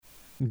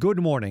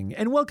Good morning,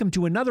 and welcome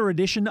to another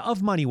edition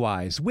of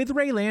MoneyWise with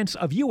Ray Lance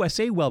of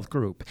USA Wealth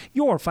Group,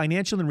 your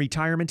financial and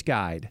retirement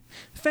guide.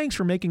 Thanks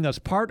for making us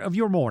part of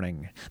your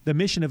morning. The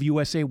mission of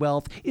USA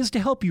Wealth is to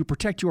help you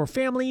protect your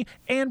family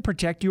and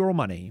protect your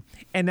money.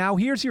 And now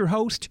here's your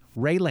host,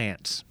 Ray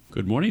Lance.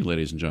 Good morning,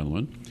 ladies and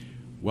gentlemen.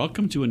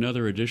 Welcome to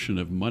another edition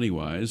of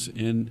MoneyWise,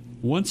 and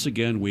once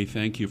again, we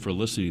thank you for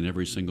listening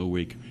every single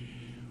week.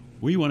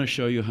 We want to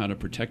show you how to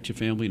protect your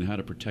family and how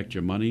to protect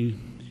your money.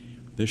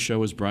 This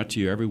show is brought to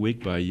you every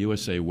week by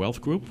USA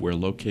Wealth Group. We're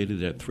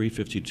located at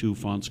 352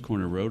 Fonts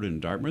Corner Road in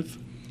Dartmouth.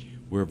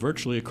 We're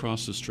virtually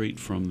across the street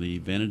from the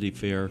Vanity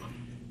Fair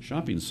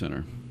Shopping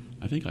Center.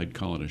 I think I'd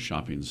call it a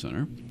shopping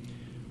center.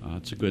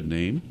 It's a good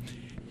name.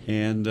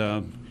 And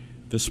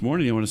this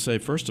morning I want to say,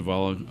 first of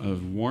all, a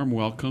warm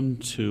welcome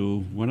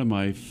to one of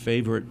my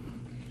favorite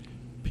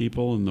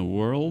people in the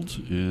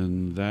world,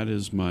 and that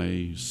is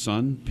my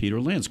son, Peter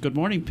Lance. Good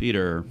morning,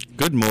 Peter.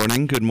 Good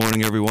morning. Good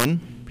morning,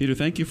 everyone. Peter,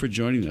 thank you for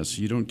joining us.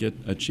 You don't get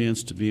a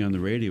chance to be on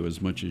the radio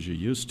as much as you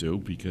used to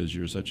because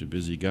you're such a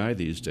busy guy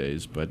these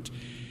days, but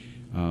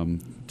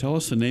tell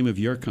us the name of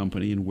your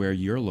company and where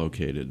you're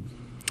located.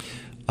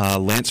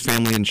 Lance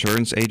Family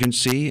Insurance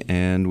Agency,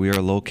 and we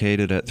are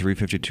located at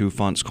 352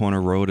 Fonts Corner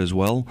Road as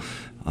well,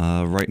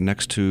 right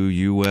next to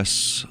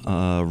US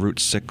Route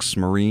 6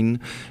 Marine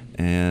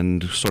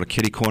and sort of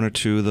kitty corner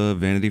to the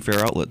Vanity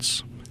Fair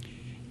outlets.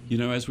 You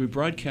know, as we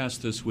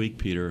broadcast this week,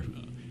 Peter,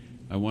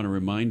 I want to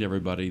remind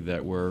everybody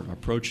that we're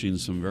approaching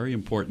some very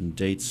important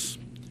dates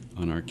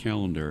on our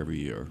calendar every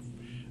year.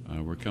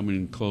 We're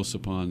coming close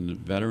upon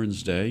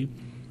Veterans Day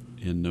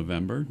in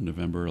November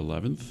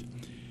 11th,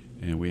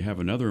 and we have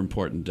another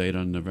important date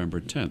on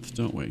November 10th,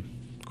 don't we?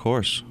 Of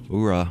course.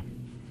 Hoorah.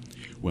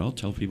 Well,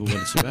 tell people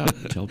what it's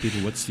about. Tell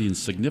people what's the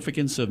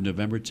significance of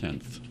November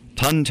 10th.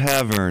 Tun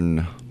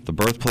Tavern, the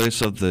birthplace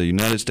of the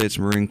United States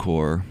Marine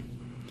Corps.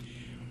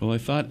 Well, I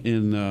thought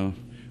in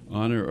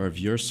honor of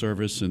your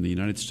service in the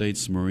United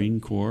States Marine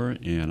Corps,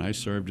 and I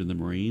served in the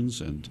Marines,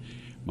 and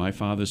my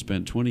father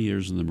spent 20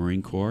 years in the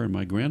Marine Corps, and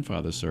my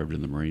grandfather served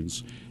in the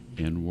Marines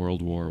in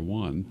World War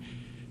I,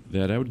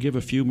 that I would give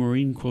a few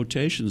Marine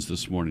quotations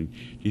this morning.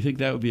 Do you think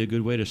that would be a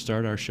good way to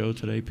start our show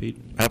today, Pete?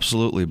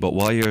 Absolutely, but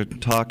while you're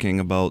talking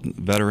about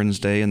Veterans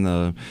Day and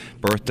the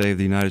birthday of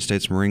the United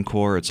States Marine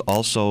Corps, it's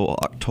also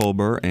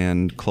October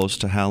and close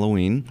to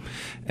Halloween,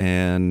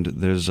 and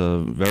there's a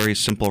very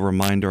simple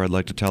reminder I'd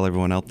like to tell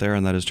everyone out there,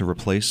 and that is to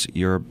replace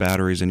your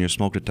batteries and your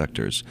smoke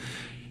detectors.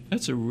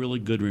 That's a really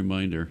good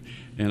reminder,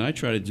 and I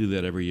try to do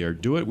that every year.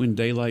 Do it when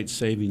daylight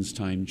savings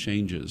time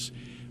changes,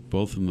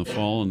 both in the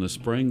fall and the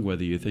spring,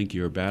 whether you think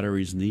your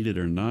battery's needed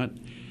or not.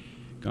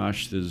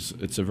 Gosh,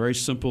 it's a very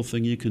simple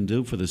thing you can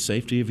do for the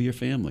safety of your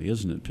family,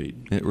 isn't it, Pete?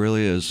 It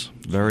really is.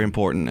 Very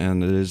important,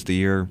 and it is the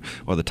year,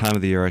 or the time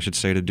of the year, I should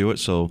say, to do it.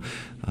 So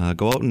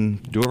go out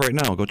and do it right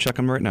now. Go check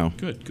them right now.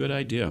 Good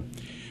idea.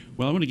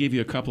 Well, I want to give you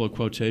a couple of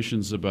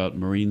quotations about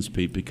Marines,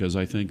 Pete, because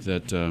I think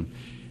that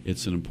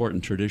it's an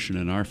important tradition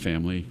in our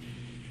family.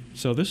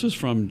 So this is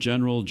from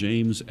General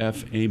James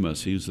F.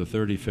 Amos. He's the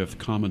 35th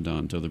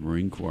Commandant of the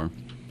Marine Corps.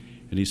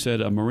 And he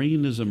said, "A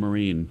Marine is a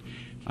Marine.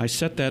 I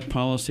set that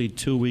policy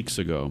 2 weeks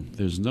ago.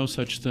 There's no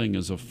such thing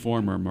as a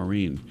former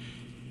Marine.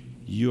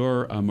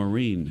 You're a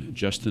Marine,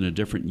 just in a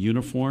different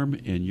uniform,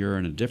 and you're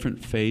in a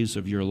different phase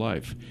of your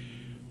life.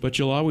 But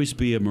you'll always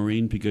be a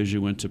Marine because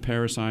you went to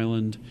Parris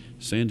Island,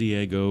 San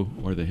Diego,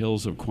 or the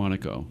hills of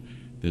Quantico.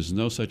 There's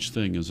no such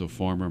thing as a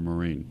former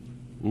Marine."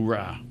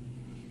 Hoorah!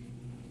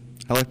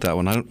 I like that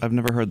one. I've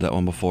never heard that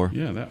one before.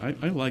 Yeah,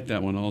 I like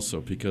that one also,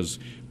 because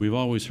we've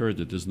always heard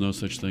that there's no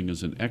such thing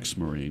as an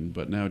ex-Marine,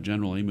 but now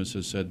General Amos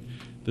has said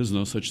there's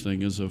no such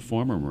thing as a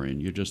former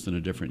Marine. You're just in a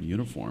different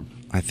uniform.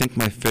 I think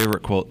my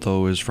favorite quote,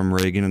 though, is from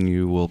Reagan, and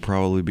you will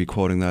probably be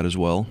quoting that as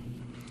well.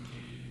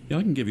 Yeah,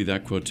 I can give you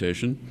that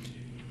quotation.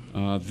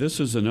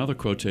 This is another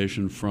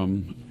quotation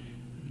from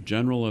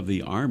General of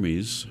the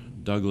Armies,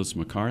 Douglas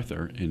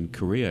MacArthur, in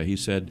Korea. He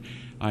said,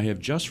 "I have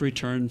just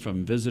returned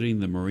from visiting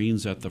the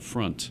Marines at the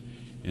front,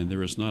 and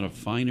there is not a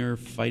finer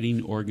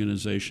fighting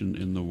organization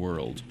in the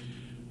world."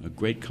 A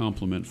great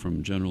compliment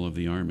from General of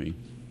the Army.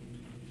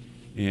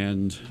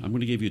 And I'm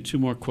going to give you two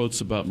more quotes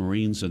about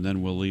Marines, and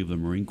then we'll leave the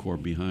Marine Corps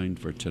behind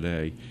for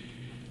today.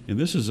 And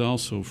this is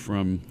also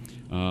from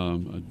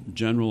a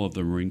General of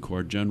the Marine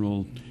Corps,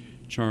 General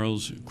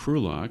Charles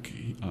Krulak,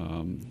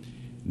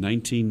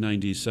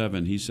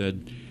 1997. He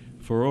said,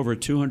 "For over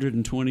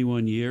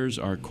 221 years,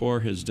 our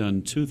Corps has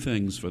done two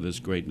things for this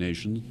great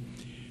nation.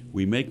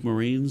 We make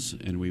Marines,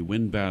 and we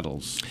win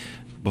battles."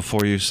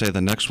 Before you say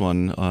the next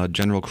one,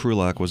 General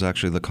Krulak was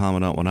actually the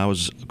commandant when I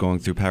was going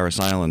through Parris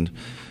Island,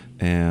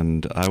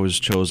 and I was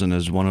chosen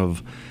as one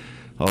of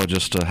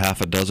just a half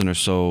a dozen or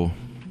so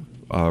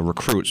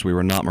recruits. We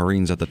were not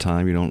Marines at the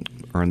time. You don't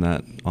earn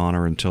that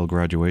honor until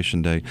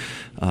graduation day,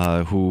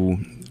 who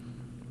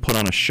put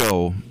on a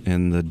show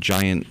in the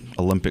giant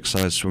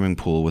Olympic-sized swimming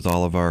pool with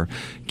all of our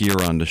gear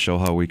on to show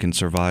how we can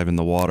survive in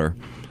the water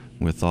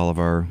with all of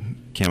our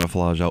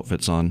camouflage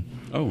outfits on.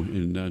 Oh,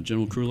 and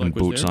General Krulak and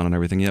was boots there? on and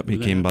everything. Yep, he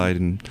came by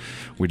and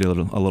we did a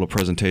little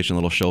presentation, a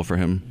little show for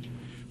him.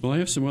 Well, I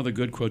have some other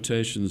good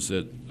quotations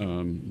that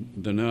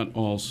they're not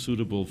all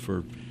suitable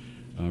for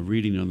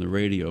reading on the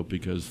radio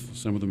because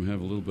some of them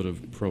have a little bit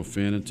of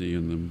profanity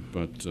in them,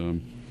 but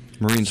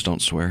Marines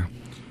don't swear.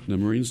 the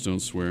Marines don't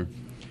swear.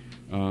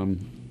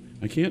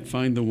 I can't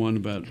find the one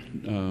about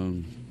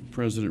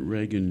President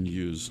Reagan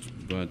used,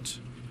 but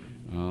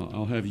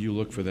I'll have you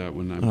look for that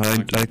when I'm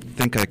talking. I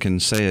think I can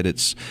say it.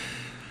 It's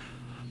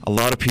a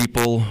lot of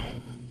people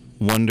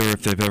wonder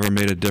if they've ever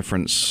made a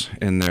difference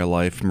in their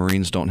life.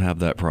 Marines don't have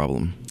that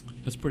problem.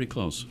 That's pretty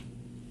close.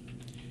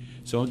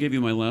 So I'll give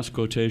you my last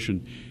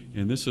quotation,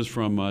 and this is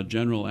from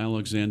General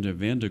Alexander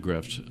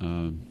Vandegrift,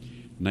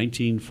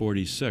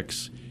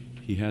 1946.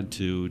 He had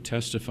to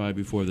testify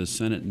before the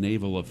Senate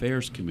Naval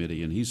Affairs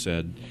Committee, and he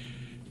said,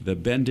 "The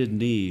bended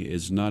knee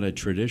is not a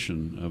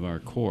tradition of our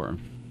Corps."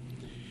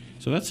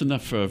 So that's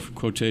enough of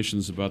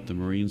quotations about the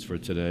Marines for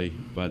today,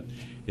 but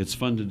it's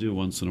fun to do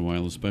once in a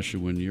while, especially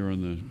when you're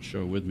on the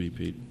show with me,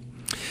 Pete.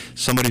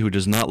 Somebody who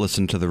does not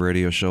listen to the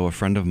radio show, a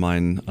friend of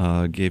mine,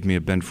 gave me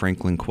a Ben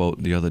Franklin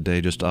quote the other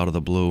day just out of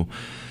the blue.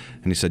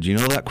 And he said, "You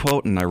know that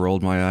quote?" And I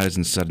rolled my eyes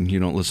and said, "You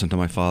don't listen to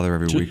my father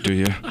every week, do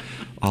you?"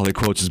 All he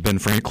quotes is Ben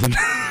Franklin.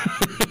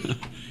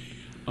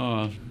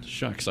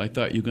 Shucks, I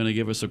thought you were going to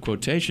give us a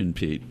quotation,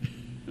 Pete.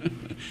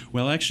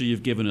 Well, actually,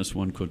 you've given us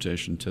one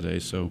quotation today,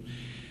 so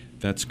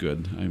that's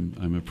good.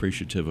 I'm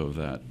appreciative of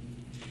that.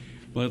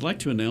 Well, I'd like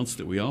to announce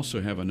that we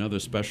also have another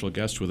special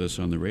guest with us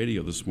on the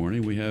radio this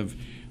morning. We have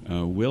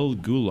Will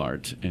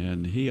Goulart,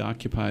 and he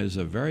occupies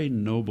a very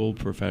noble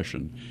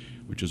profession,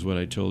 which is what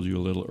I told you a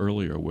little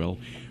earlier, Will.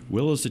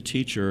 Will is a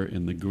teacher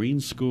in the Green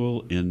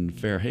School in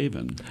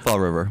Fairhaven. Fall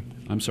River.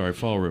 I'm sorry,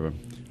 Fall River.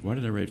 Why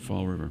did I write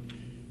Fall River?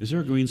 Is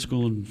there a Green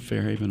School in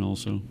Fairhaven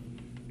also?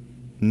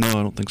 No,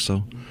 I don't think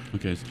so.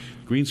 Okay,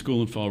 Green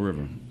School in Fall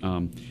River.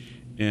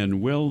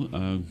 And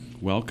Will,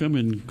 welcome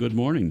and good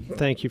morning.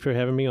 Thank you for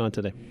having me on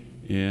today.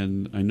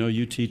 And I know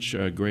you teach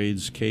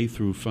grades K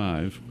through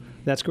 5.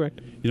 That's correct.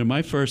 You know,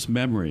 my first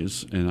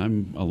memories, and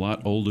I'm a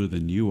lot older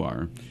than you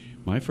are,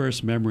 my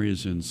first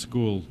memories in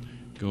school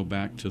go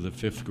back to the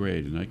 5th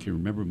grade. And I can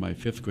remember my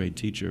 5th grade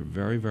teacher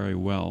very, very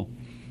well.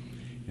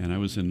 And I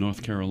was in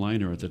North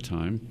Carolina at the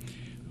time.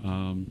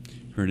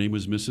 Her name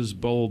was Mrs.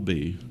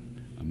 Bowlby.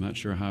 I'm not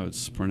sure how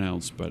it's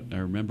pronounced, but I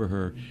remember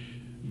her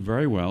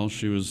very well.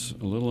 She was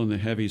a little on the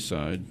heavy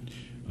side.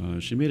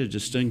 She made a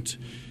distinct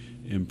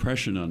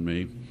impression on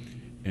me.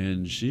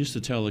 And she used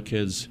to tell the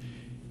kids,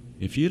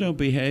 "If you don't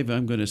behave,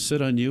 I'm going to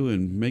sit on you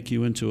and make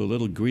you into a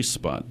little grease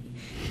spot."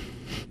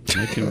 And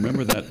I can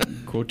remember that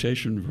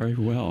quotation very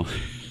well.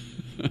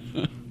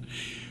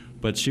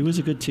 But she was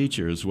a good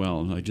teacher as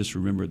well. I just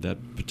remembered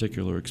that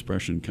particular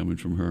expression coming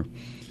from her.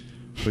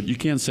 But you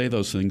can't say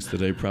those things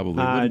today,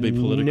 probably. It wouldn't be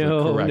politically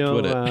correct,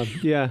 would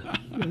it? Yeah.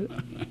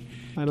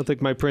 I don't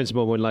think my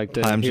principal would like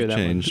to Times hear have that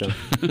changed.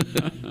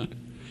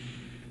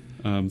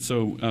 one.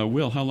 So,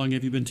 Will, how long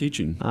have you been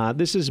teaching?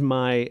 This is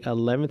my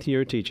 11th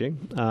year teaching,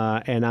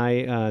 and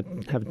I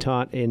have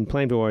taught in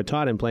Plainville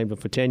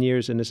for 10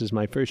 years, and this is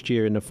my first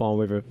year in the Fall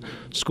River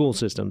school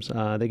systems.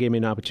 They gave me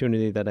an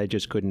opportunity that I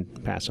just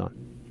couldn't pass on.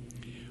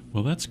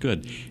 Well, that's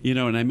good. You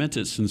know, and I meant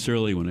it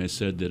sincerely when I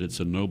said that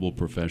it's a noble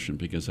profession,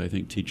 because I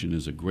think teaching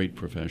is a great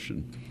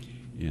profession.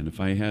 And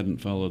if I hadn't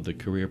followed the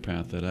career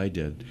path that I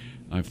did,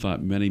 I've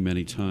thought many,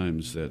 many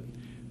times that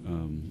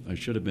I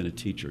should have been a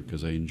teacher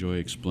because I enjoy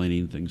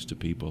explaining things to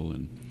people.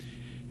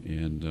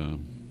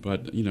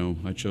 But, you know,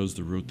 I chose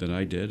the route that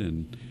I did,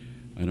 and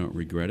I don't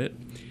regret it.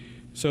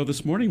 So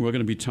this morning we're going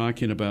to be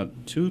talking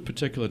about two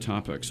particular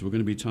topics. We're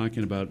going to be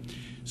talking about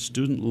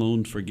student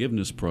loan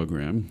forgiveness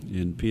program.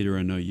 And Peter,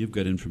 I know you've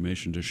got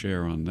information to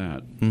share on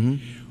that.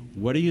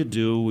 Mm-hmm. What do you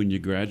do when you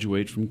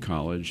graduate from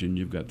college and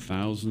you've got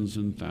thousands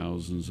and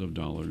thousands of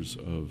dollars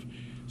of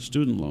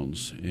student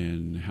loans?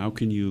 And how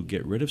can you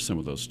get rid of some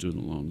of those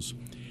student loans?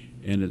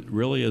 And it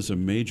really is a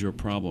major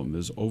problem.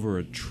 There's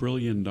over $1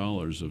 trillion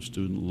of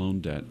student loan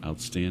debt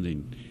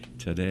outstanding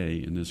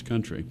today in this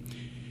country.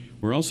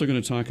 We're also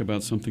going to talk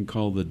about something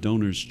called the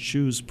Donors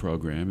Choose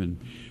program.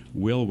 And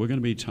Will, we're going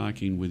to be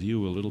talking with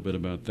you a little bit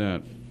about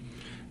that.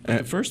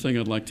 The first thing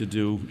I'd like to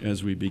do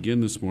as we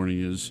begin this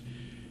morning is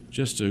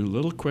just a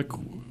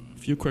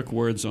few quick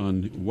words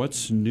on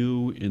what's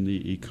new in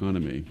the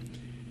economy.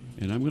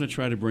 And I'm going to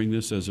try to bring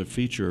this as a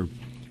feature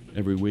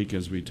every week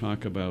as we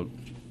talk about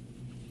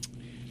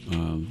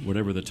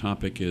whatever the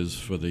topic is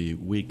for the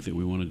week that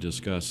we want to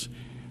discuss.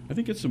 I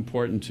think it's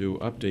important to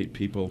update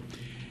people.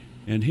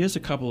 And here's a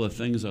couple of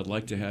things I'd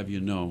like to have you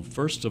know.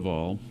 First of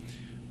all,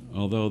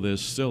 although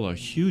there's still a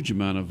huge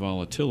amount of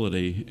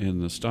volatility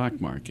in the stock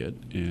market,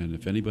 and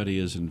if anybody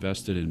is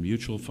invested in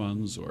mutual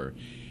funds, or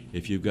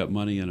if you've got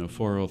money in a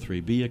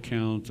 403B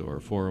account or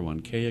a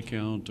 401k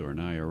account or an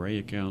IRA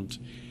account,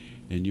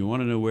 and you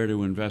want to know where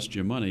to invest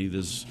your money,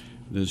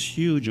 there's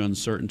huge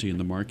uncertainty in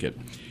the market.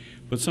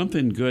 But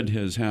something good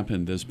has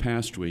happened this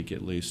past week,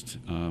 at least,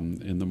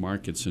 in the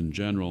markets in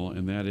general,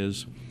 and that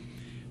is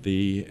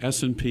The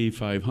S&P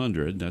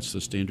 500, that's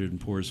the Standard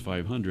 & Poor's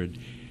 500,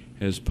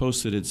 has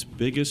posted its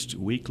biggest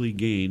weekly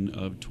gain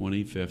of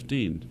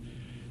 2015.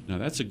 Now,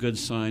 that's a good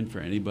sign for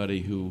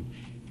anybody who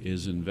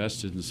is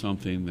invested in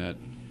something that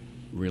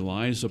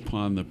relies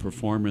upon the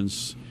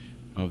performance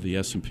of the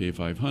S&P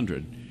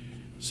 500.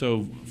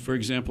 So, for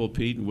example,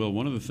 Pete and Will,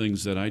 one of the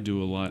things that I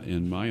do a lot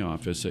in my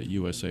office at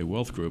USA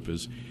Wealth Group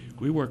is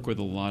we work with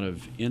a lot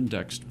of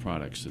indexed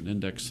products and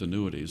indexed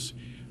annuities.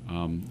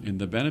 And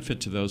the benefit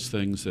to those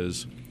things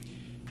is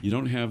you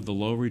don't have the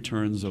low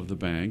returns of the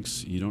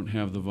banks, you don't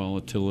have the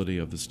volatility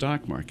of the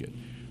stock market.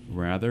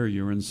 Rather,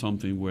 you're in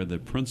something where the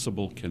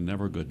principal can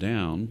never go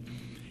down,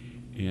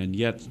 and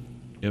yet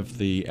if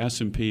the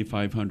S&P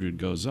 500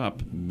 goes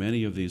up,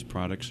 many of these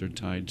products are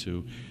tied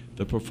to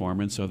the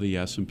performance of the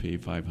S&P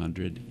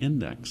 500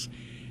 index.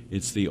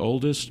 It's the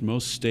oldest,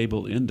 most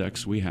stable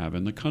index we have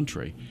in the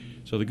country.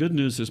 So the good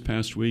news this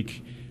past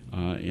week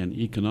in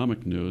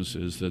economic news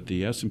is that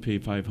the S&P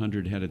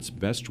 500 had its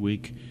best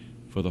week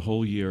for the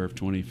whole year of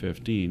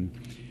 2015.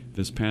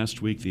 This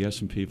past week, the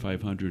S&P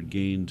 500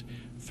 gained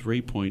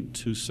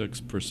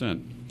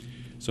 3.26%.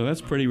 So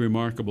that's pretty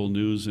remarkable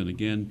news. And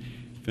again,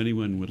 if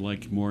anyone would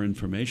like more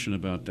information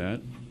about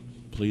that,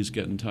 please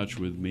get in touch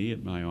with me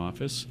at my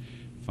office,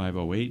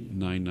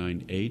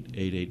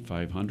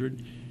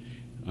 508-998-88500.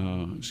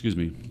 Excuse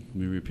me, let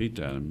me repeat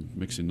that. I'm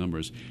mixing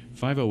numbers.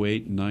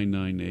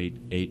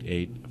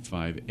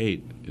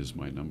 508-998-8858 is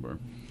my number.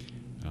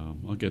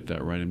 I'll get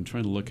that right. I'm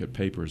trying to look at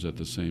papers at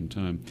the same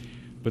time.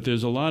 But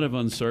there's a lot of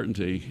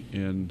uncertainty,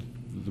 and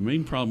the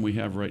main problem we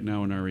have right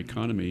now in our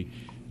economy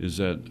is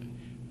that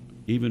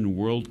even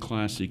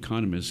world-class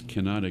economists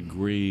cannot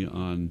agree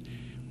on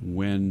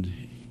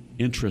when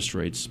interest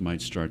rates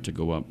might start to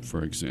go up,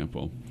 for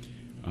example.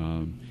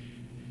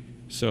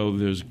 So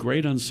there's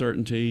great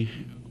uncertainty.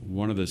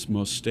 One of the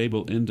most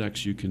stable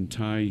index you can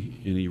tie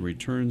any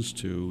returns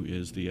to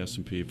is the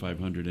S&P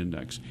 500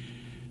 index.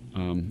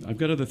 I've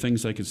got other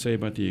things I could say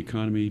about the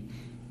economy,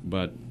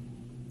 but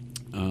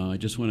I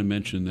just want to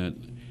mention that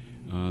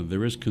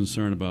there is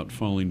concern about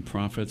falling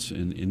profits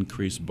and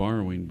increased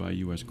borrowing by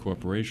U.S.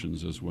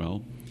 corporations as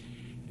well,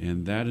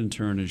 and that in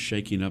turn is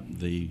shaking up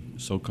the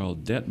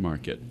so-called debt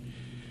market.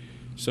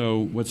 So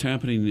what's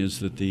happening is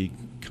that the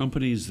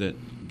companies that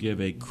give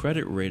a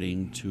credit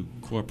rating to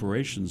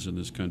corporations in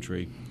this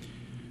country,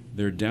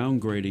 they're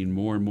downgrading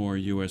more and more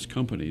U.S.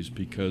 companies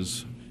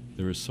because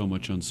there is so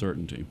much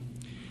uncertainty.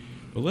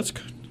 But let's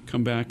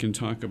come back and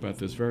talk about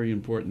this very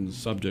important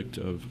subject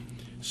of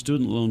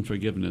student loan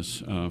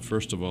forgiveness.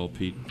 First of all,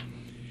 Pete,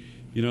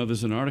 you know,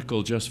 there's an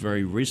article just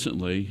very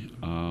recently,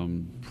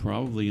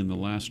 probably in the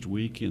last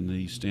week in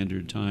the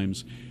Standard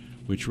Times,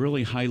 which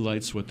really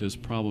highlights what this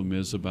problem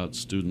is about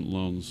student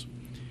loans.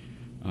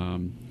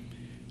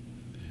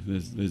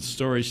 The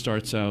story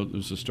starts out,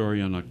 there's a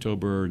story on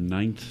October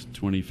 9th,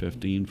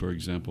 2015, for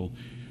example,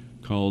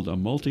 called A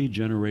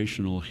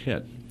Multi-Generational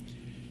Hit.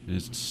 And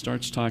it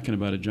starts talking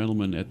about a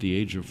gentleman at the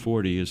age of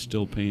 40 is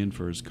still paying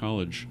for his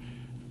college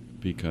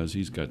because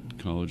he's got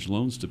college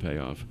loans to pay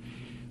off.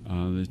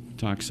 It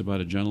talks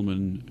about a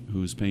gentleman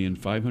who's paying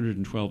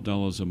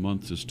 $512 a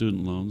month to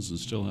student loans and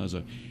still has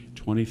a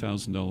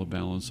 $20,000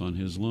 balance on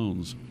his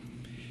loans.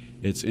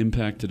 It's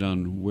impacted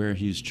on where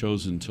he's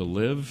chosen to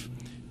live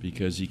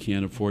because he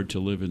can't afford to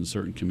live in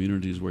certain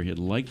communities where he'd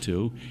like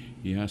to.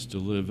 He has to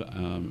live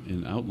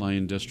in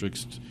outlying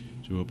districts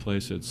to a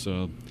place that's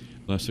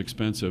less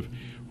expensive.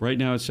 Right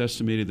now it's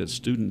estimated that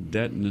student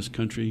debt in this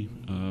country,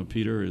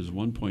 Peter, is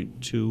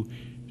 $1.2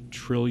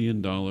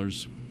 trillion.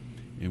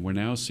 And we're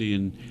now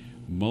seeing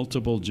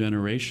multiple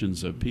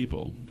generations of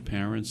people,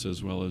 parents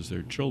as well as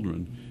their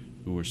children,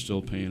 who are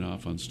still paying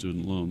off on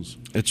student loans.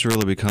 It's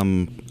really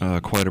become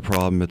quite a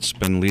problem. It's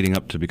been leading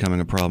up to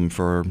becoming a problem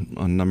for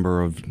a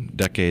number of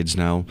decades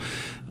now.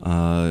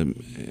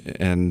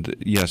 And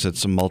yes,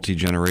 it's a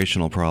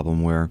multi-generational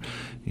problem where,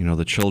 you know,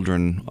 the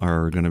children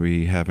are going to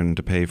be having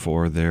to pay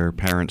for their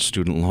parents'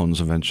 student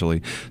loans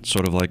eventually. It's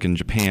sort of like in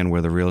Japan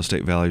where the real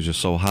estate values are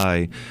so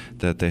high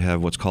that they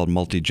have what's called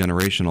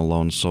multi-generational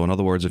loans. So in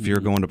other words, if you're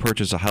going to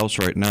purchase a house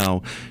right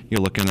now, you're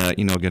looking at,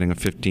 you know, getting a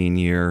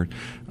 15-year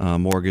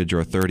mortgage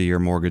or a 30-year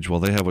mortgage. Well,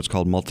 they have what's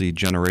called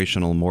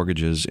multi-generational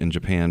mortgages in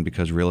Japan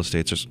because real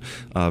estate's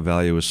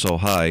value is so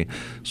high.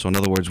 So in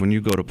other words, when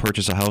you go to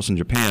purchase a house in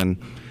Japan,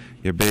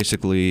 you're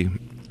basically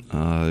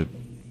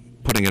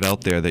putting it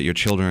out there that your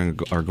children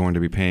are going to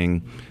be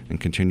paying and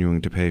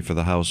continuing to pay for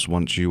the house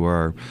once you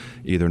are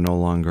either no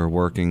longer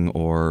working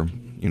or,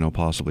 you know,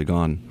 possibly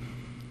gone.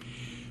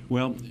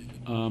 Well,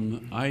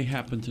 I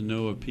happen to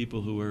know of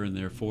people who are in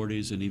their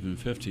 40s and even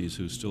 50s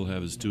who still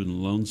have student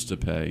loans to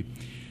pay.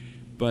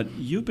 But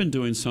you've been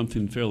doing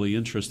something fairly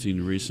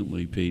interesting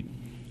recently, Pete.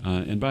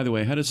 And by the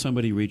way, how does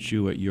somebody reach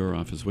you at your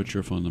office? What's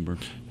your phone number?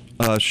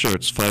 Sure,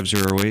 it's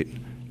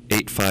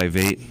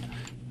 508-858-0999.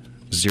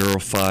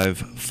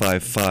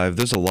 0555.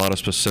 There's a lot of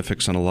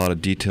specifics and a lot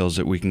of details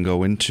that we can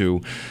go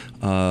into.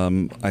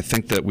 I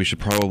think that we should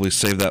probably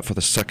save that for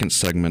the second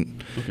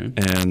segment, Okay.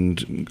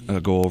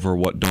 and go over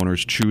what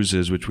Donors Choose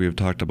is, which we have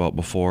talked about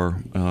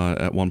before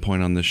at one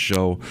point on this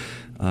show,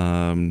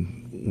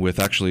 with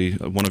actually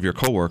one of your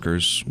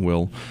coworkers,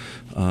 Will,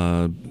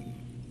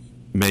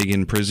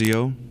 Megan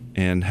Prizio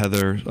and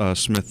Heather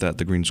Smith at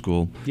the Green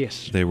School.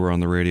 Yes. They were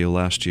on the radio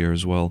last year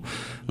as well.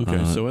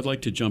 Okay, so I'd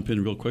like to jump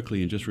in real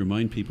quickly and just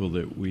remind people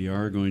that we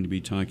are going to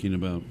be talking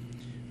about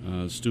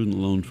student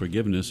loan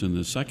forgiveness in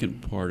the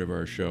second part of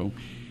our show.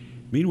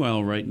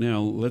 Meanwhile, right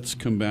now, let's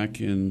come back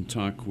and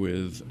talk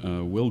with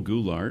Will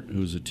Goulart,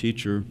 who's a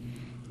teacher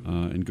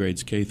in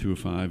grades K through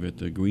 5 at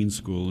the Green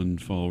School in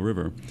Fall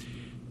River.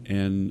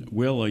 And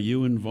Will, are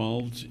you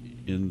involved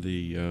in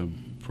the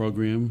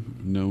program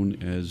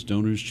known as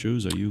Donors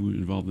Choose? Are you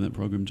involved in that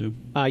program too?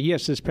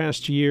 Yes, this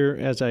past year,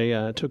 as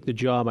I took the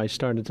job, I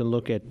started to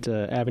look at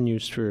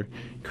avenues for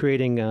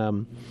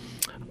creating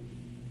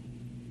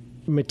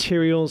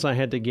materials I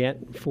had to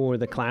get for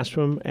the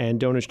classroom, and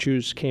Donors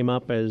Choose came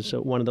up as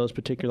one of those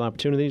particular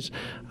opportunities.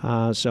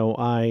 So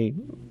I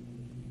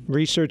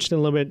researched a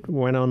little bit,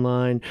 went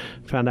online,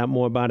 found out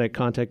more about it,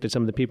 contacted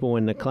some of the people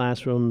in the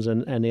classrooms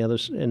and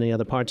the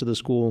other parts of the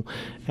school,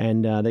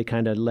 and they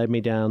kind of led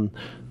me down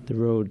the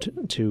road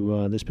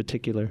to this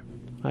particular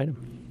item.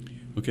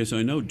 Okay, so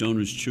I know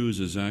Donors Choose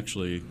is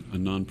actually a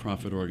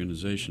nonprofit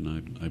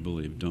organization, I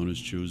believe,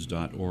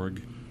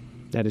 donorschoose.org.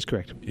 That is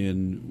correct.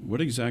 And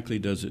what exactly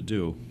does it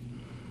do?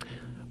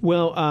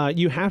 Well,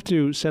 you have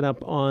to set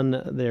up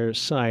on their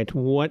site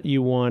what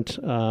you want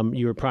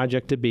your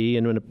project to be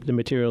and the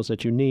materials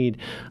that you need.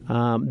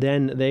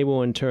 Then they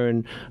will, in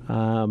turn,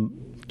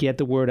 get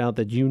the word out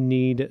that you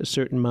need a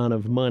certain amount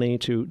of money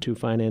to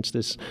finance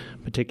this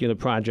particular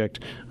project.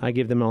 I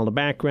give them all the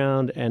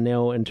background, and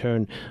they'll, in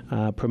turn,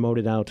 promote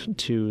it out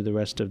to the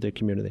rest of the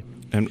community.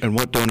 And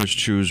what Donors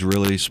Choose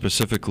really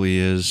specifically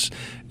is,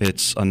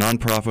 it's a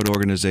nonprofit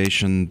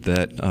organization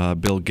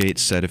that Bill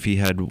Gates said if he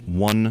had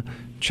one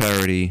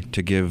charity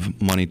to give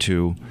money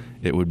to,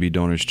 it would be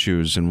Donors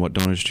Choose. And what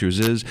Donors Choose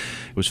is,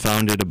 it was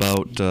founded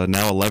about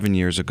now 11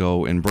 years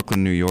ago in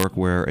Brooklyn, New York,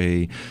 where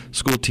a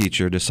school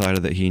teacher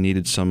decided that he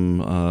needed some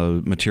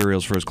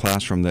materials for his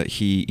classroom that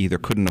he either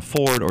couldn't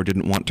afford or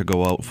didn't want to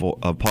go out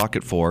of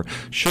pocket for,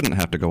 shouldn't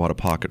have to go out of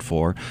pocket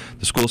for.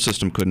 The school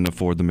system couldn't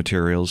afford the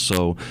materials,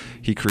 so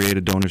he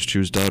created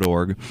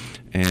DonorsChoose.org,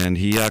 and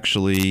he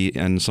actually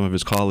and some of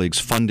his colleagues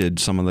funded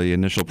some of the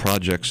initial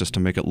projects just to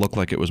make it look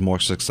like it was more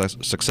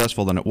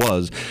successful than it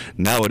was.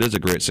 Now it is a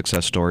great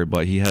success story,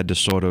 but he had to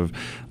sort of,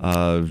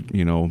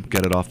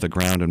 get it off the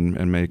ground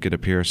and make it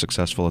appear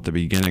successful at the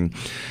beginning.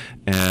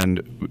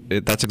 And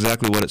that's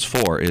exactly what it's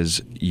for,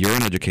 is you're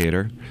an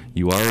educator.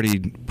 You already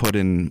put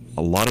in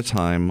a lot of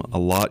time, a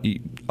lot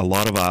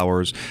of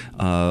hours,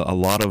 a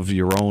lot of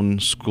your own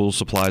school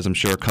supplies, I'm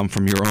sure, come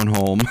from your own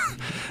home,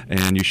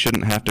 and you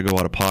shouldn't have to go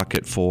out of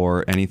pocket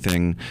for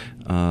anything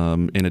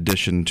in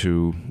addition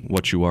to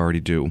what you already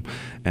do.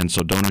 And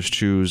so Donors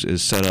Choose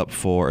is set up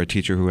for a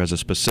teacher who has a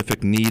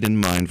specific need in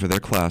mind for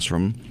their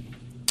classroom.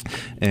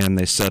 And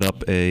they set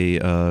up a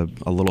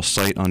little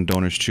site on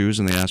Donors Choose,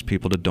 and they ask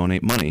people to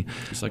donate money.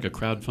 It's like a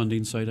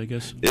crowdfunding site, I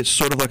guess? It's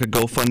sort of like a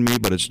GoFundMe,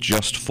 but it's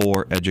just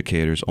for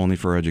educators, only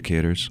for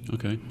educators.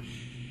 Okay.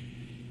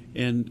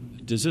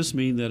 And does this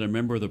mean that a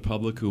member of the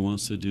public who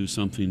wants to do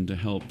something to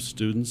help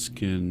students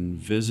can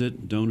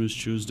visit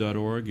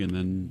DonorsChoose.org and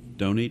then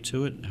donate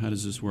to it? How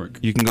does this work?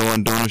 You can go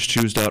on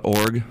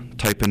DonorsChoose.org,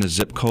 type in a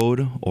zip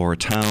code or a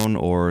town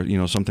or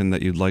something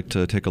that you'd like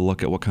to take a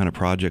look at what kind of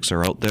projects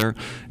are out there,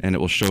 and it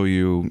will show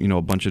you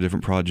a bunch of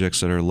different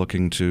projects that are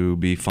looking to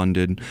be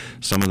funded.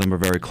 Some of them are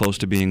very close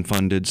to being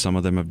funded. Some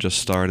of them have just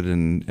started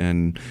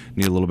and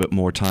need a little bit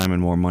more time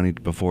and more money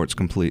before it's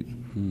complete.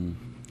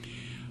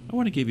 I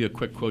want to give you a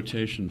quick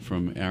quotation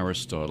from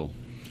Aristotle.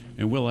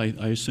 And Will, I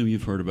assume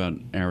you've heard about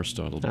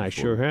Aristotle before. I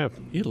sure have.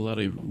 He had a lot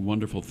of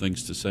wonderful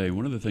things to say.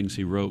 One of the things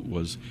he wrote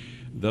was,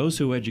 "Those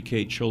who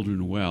educate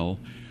children well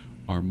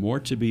are more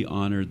to be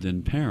honored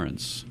than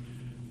parents,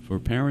 for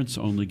parents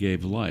only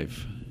gave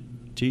life.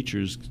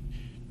 Teachers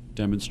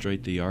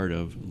demonstrate the art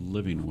of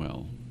living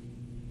well."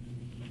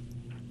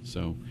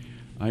 So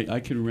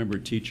I can remember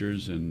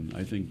teachers, and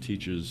I think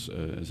teachers,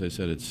 as I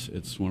said,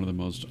 it's one of the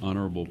most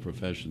honorable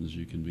professions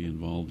you can be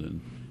involved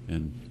in.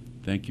 And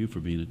thank you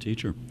for being a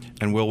teacher.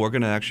 And Will, we're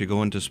going to actually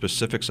go into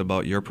specifics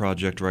about your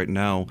project right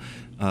now.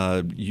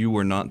 You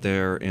were not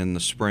there in the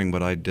spring,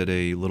 but I did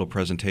a little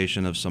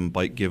presentation of some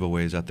bike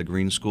giveaways at the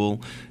Green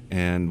School.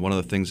 And one of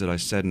the things that I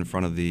said in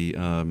front of the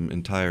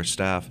entire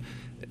staff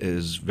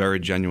is very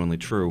genuinely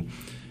true.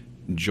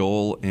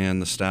 Joel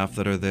and the staff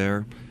that are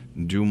there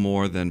do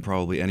more than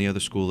probably any other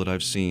school that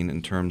I've seen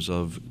in terms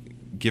of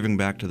giving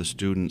back to the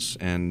students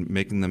and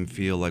making them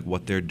feel like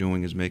what they're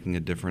doing is making a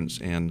difference,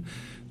 and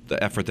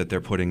the effort that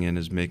they're putting in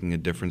is making a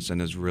difference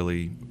and is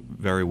really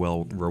very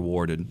well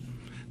rewarded.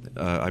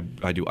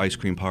 I do ice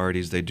cream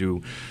parties. They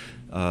do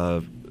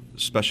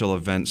special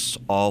events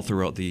all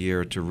throughout the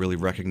year to really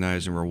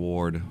recognize and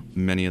reward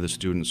many of the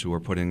students who are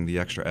putting the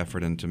extra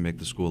effort in to make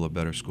the school a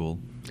better school.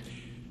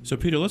 So,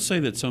 Peter, let's say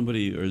that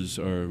somebody is,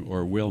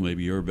 or Will,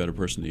 maybe you're a better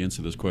person to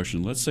answer this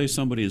question. Let's say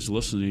somebody is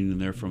listening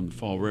and they're from the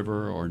Fall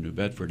River or New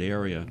Bedford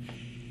area,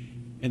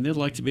 and they'd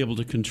like to be able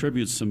to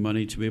contribute some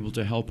money to be able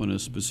to help on a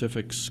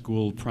specific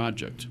school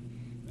project.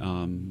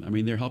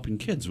 They're helping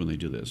kids when they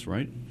do this,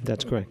 right?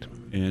 That's correct.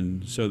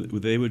 And so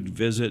they would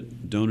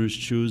visit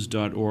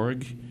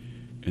donorschoose.org,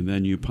 and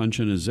then you punch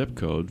in a zip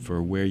code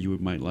for where you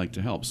might like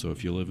to help. So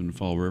if you live in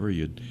Fall River,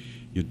 you'd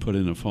put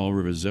in a Fall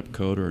River zip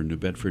code, or in New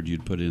Bedford,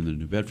 you'd put in the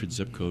New Bedford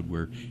zip code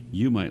where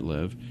you might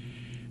live.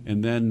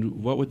 And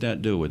then what would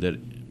that do? Would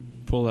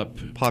that pull up?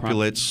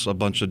 Populates a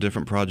bunch of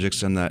different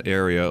projects in that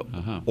area,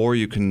 or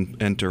you can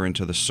enter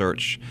into the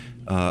search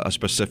a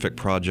specific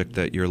project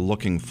that you're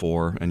looking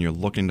for and you're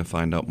looking to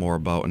find out more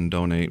about and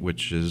donate,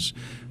 which is,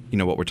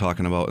 what we're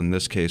talking about in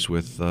this case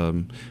with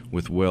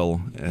Will.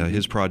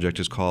 His project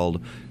is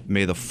called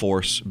May the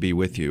Force Be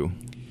With You.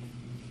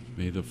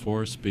 May the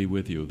force be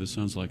with you. This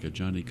sounds like a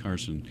Johnny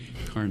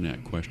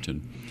Carnac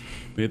question.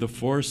 May the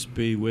force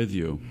be with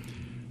you.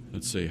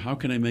 Let's see. How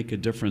can I make a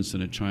difference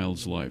in a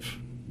child's life?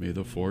 May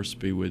the force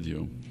be with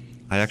you.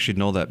 I actually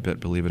know that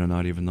bit, believe it or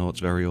not, even though it's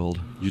very old.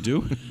 You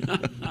do?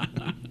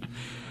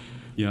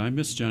 Yeah, I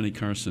miss Johnny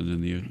Carson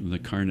in the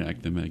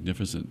Carnac, the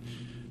Magnificent.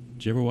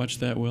 Did you ever watch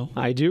that, Will?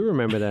 I do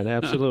remember that,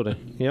 absolutely.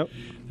 Yep.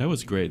 That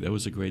was great. That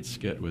was a great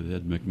skit with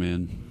Ed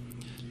McMahon.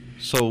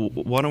 So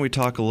why don't we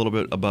talk a little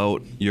bit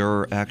about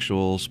your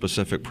actual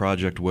specific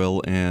project,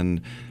 Will, and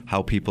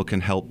how people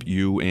can help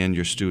you and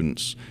your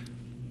students?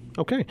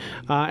 Okay.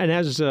 And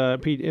as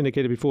Pete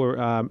indicated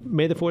before,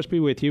 May the Force Be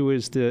With You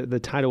is the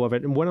title of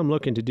it. And what I'm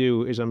looking to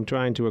do is I'm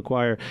trying to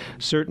acquire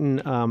certain,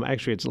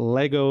 actually it's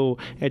Lego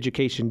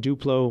Education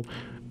Duplo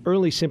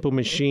early simple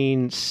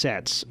machine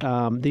sets.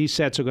 These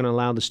sets are going to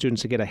allow the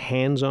students to get a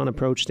hands-on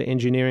approach to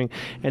engineering,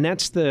 and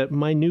that's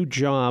my new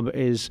job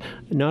is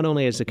not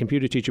only as a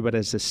computer teacher but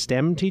as a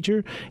STEM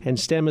teacher, and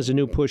STEM is a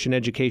new push in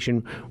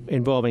education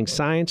involving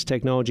science,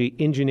 technology,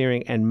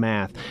 engineering, and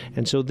math.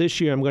 And so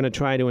this year I'm going to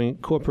try to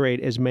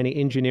incorporate as many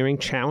engineering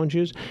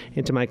challenges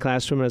into my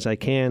classroom as I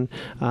can.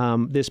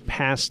 This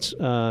past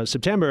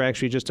September,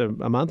 actually just a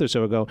month or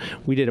so ago,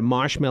 we did a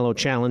marshmallow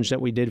challenge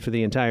that we did for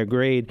the entire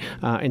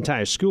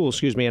school,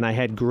 and I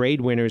had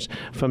grade winners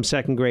from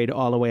second grade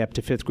all the way up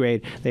to fifth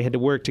grade. They had to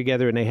work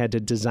together and they had to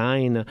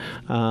design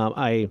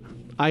a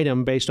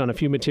item based on a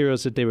few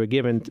materials that they were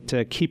given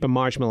to keep a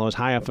marshmallow as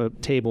high off a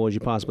table as you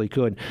possibly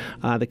could.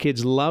 The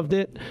kids loved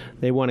it.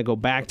 They want to go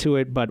back to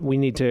it, but we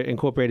need to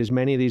incorporate as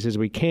many of these as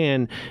we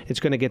can. It's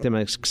going to get them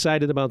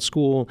excited about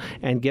school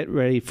and get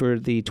ready for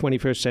the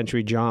 21st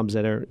century jobs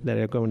that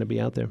are going to be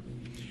out there.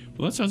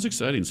 Well, that sounds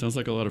exciting. Sounds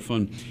like a lot of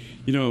fun.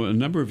 A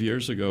number of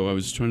years ago, I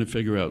was trying to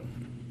figure out,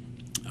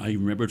 I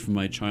remembered from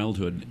my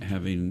childhood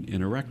having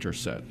an erector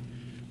set,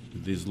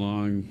 these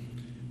long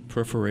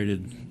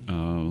perforated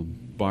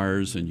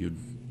bars, and you'd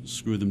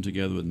screw them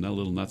together with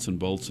little nuts and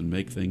bolts and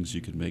make things.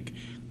 You could make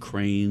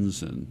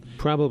cranes and...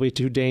 Probably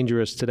too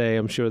dangerous today.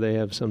 I'm sure they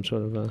have some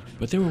sort of...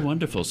 But they were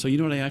wonderful. So you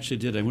know what I actually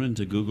did? I went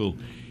into Google,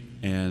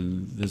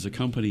 and there's a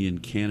company in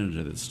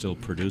Canada that's still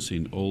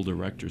producing old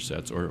erector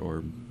sets,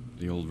 or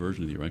the old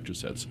version of the erector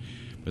sets.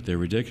 But they're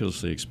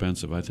ridiculously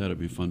expensive. I thought it'd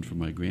be fun for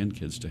my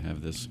grandkids to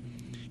have this,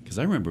 because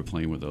I remember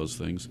playing with those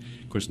things.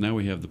 Of course, now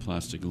we have the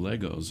plastic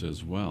Legos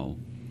as well,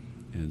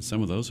 and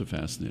some of those are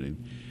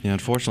fascinating. Yeah,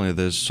 unfortunately,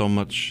 there's so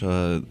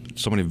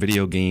many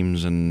video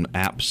games and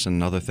apps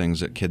and other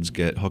things that kids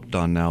get hooked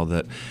on now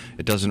that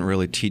it doesn't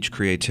really teach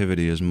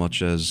creativity as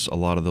much as a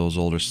lot of those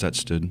older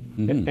sets did.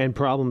 Mm-hmm. And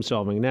problem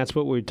solving. And that's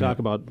what we talk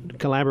about: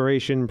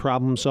 collaboration,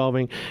 problem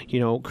solving,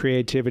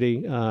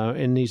 creativity,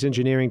 and these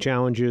engineering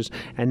challenges.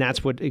 And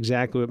that's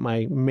exactly what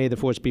my May the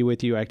Force Be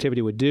With You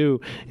activity would do,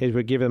 is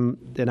would give them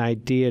an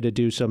idea to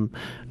do some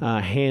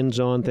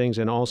hands-on things,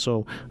 and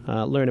also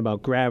learn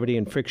about gravity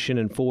and friction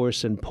and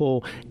force and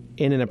pull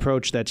in an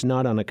approach that's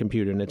not on a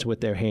computer and it's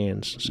with their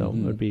hands. So it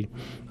would be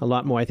a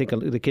lot more. I think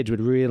the kids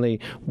would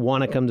really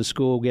want to come to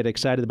school, get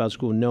excited about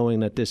school, knowing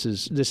that this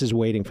is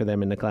waiting for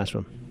them in the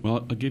classroom. Well,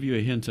 I'll give you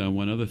a hint on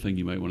one other thing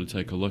you might want to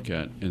take a look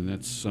at, and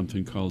that's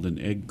something called an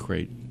egg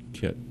crate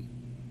kit.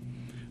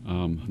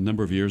 A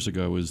number of years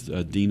ago, I was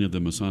dean of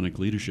the Masonic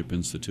Leadership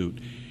Institute,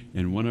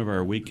 and one of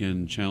our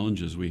weekend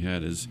challenges we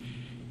had is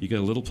you got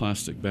a little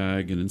plastic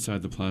bag, and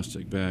inside the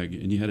plastic bag,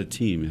 and you had a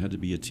team. It had to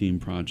be a team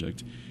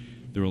project.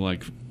 There were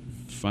like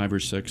 5 or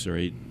 6 or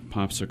 8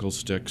 popsicle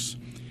sticks,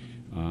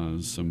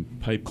 some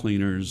pipe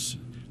cleaners,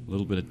 a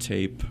little bit of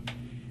tape,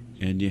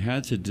 and you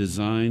had to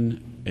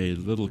design a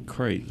little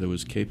crate that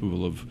was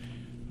capable of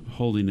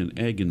holding an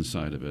egg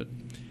inside of it.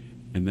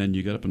 And then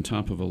you got up on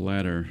top of a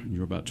ladder, and you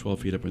were about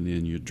 12 feet up, and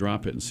then you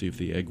drop it and see if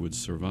the egg would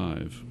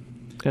survive.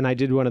 And I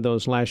did one of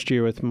those last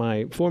year with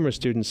my former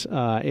students.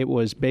 It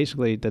was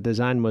basically, the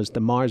design was the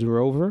Mars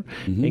rover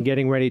and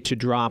getting ready to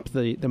drop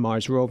the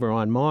Mars rover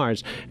on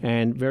Mars.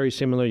 And very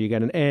similar, you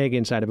got an egg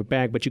inside of a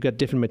bag, but you got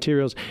different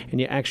materials,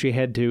 and you actually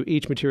had to,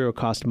 each material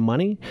cost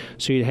money,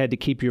 so you had to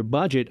keep your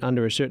budget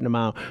under a certain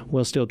amount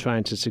while still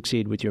trying to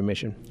succeed with your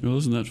mission. Well,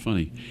 isn't that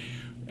funny?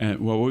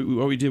 Well,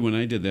 what we did when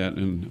I did that,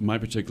 and my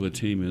particular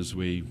team, is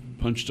we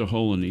punched a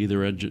hole in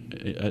either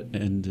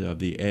end of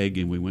the egg,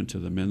 and we went to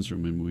the men's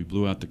room and we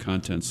blew out the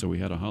contents, so we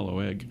had a hollow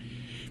egg,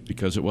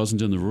 because it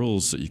wasn't in the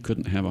rules that you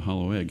couldn't have a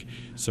hollow egg.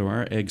 So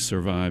our egg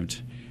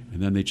survived,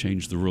 and then they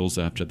changed the rules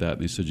after that,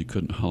 and they said you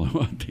couldn't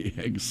hollow out the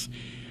eggs.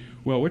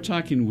 Well, we're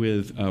talking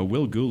with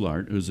Will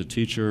Goulart, who's a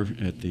teacher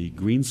at the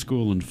Green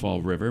School in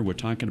Fall River. We're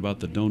talking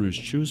about the Donors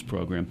Choose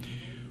program.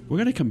 We're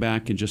going to come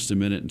back in just a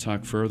minute and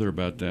talk further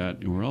about that,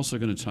 and we're also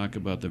going to talk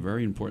about the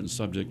very important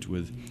subject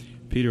with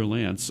Peter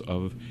Lance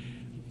of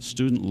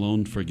student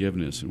loan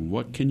forgiveness, and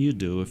what can you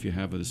do if you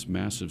have this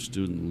massive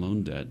student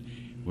loan debt?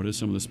 What are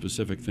some of the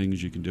specific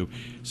things you can do?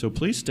 So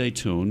please stay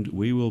tuned.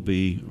 We will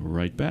be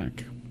right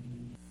back.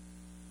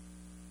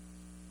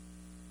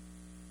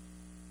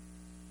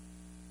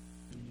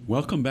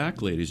 Welcome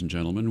back, ladies and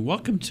gentlemen.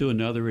 Welcome to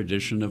another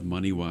edition of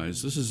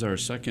MoneyWise. This is our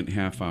second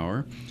half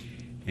hour,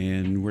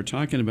 and we're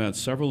talking about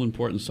several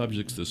important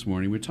subjects this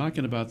morning. We're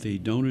talking about the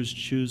Donors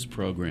Choose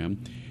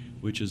program,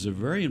 which is a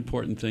very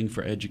important thing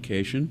for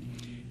education,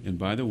 and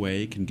by the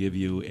way, it can give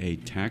you a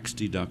tax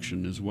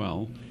deduction as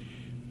well.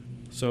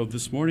 So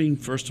this morning,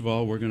 first of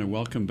all, we're going to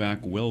welcome back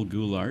Will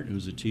Goulart,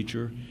 who's a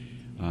teacher.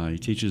 He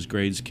teaches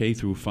grades K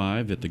through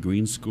 5 at the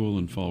Green School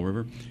in Fall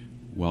River.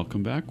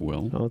 Welcome back,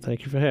 Will. Oh,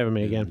 thank you for having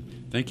me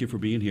again. Thank you for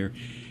being here.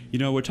 You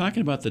know, we're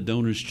talking about the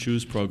Donors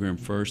Choose program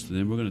first, and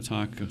then we're going to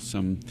talk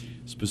some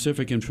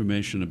specific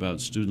information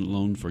about student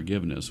loan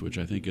forgiveness, which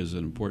I think is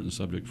an important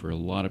subject for a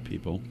lot of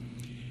people.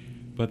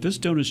 But this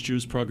Donors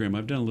Choose program,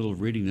 I've done a little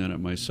reading on it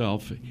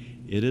myself.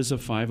 It is a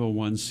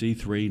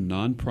 501c3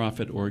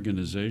 nonprofit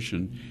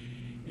organization,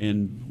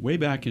 and way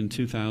back in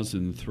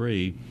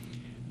 2003,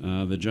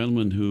 the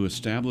gentleman who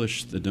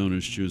established the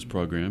Donors Choose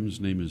program,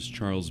 his name is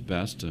Charles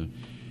Best.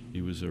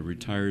 He was a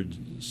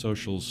retired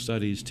social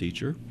studies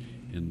teacher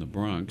in the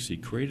Bronx. He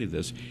created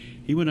this.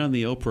 He went on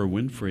the Oprah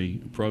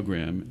Winfrey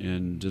program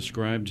and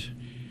described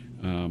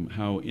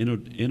how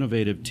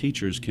innovative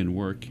teachers can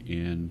work,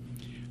 and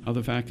how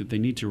the fact that they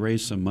need to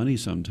raise some money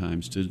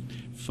sometimes to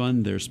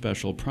fund their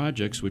special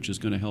projects, which is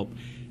going to help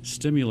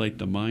stimulate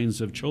the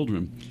minds of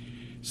children.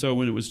 So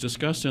when it was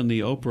discussed on the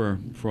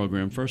Oprah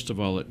program, first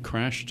of all, it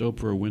crashed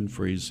Oprah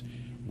Winfrey's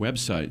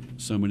website.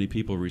 So many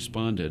people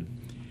responded.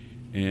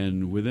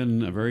 And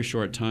within a very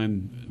short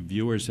time,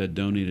 viewers had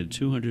donated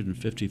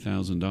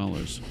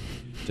 $250,000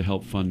 to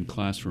help fund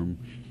classroom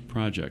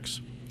projects.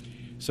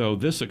 So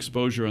this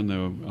exposure on the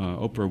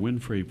Oprah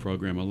Winfrey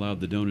program allowed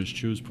the Donors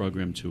Choose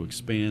program to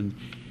expand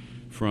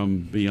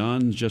from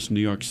beyond just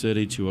New York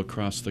City to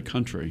across the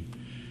country.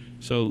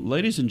 So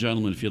ladies and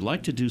gentlemen, if you'd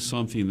like to do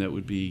something that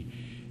would be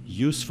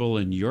useful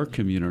in your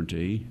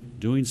community,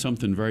 doing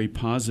something very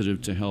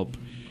positive to help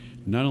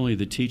not only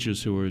the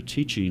teachers who are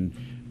teaching,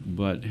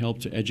 but help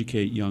to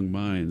educate young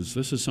minds,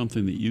 this is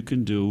something that you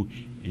can do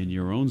in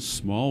your own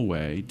small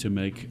way to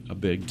make a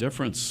big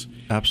difference.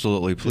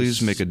 Absolutely.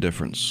 Please make a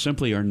difference.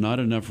 Simply are not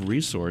enough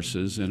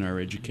resources in our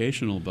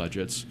educational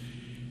budgets.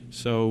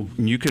 So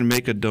you can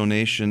make a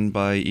donation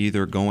by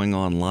either going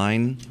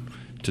online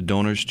to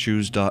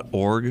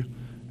donorschoose.org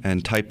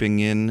and typing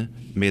in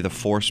 "May the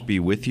Force be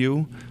with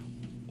you,"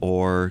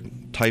 or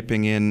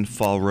typing in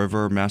Fall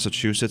River,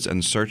 Massachusetts,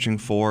 and searching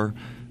for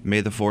 "May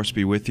the Force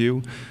be with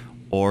you."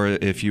 Or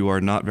if you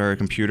are not very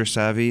computer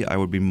savvy, I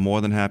would be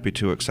more than happy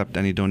to accept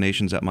any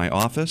donations at my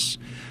office,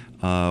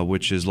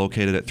 which is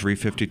located at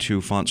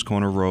 352 Fonts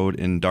Corner Road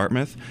in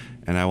Dartmouth,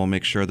 and I will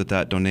make sure that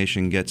that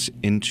donation gets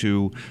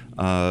into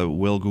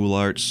Will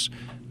Goulart's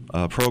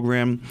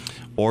program.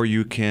 Or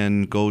you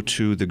can go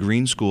to the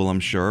Green School, I'm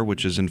sure,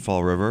 which is in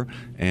Fall River,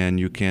 and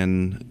you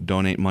can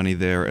donate money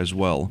there as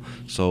well.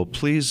 So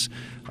please,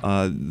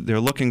 they're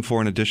looking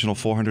for an additional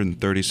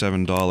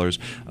 $437.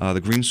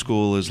 The Green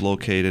School is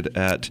located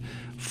at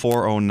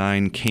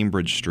 409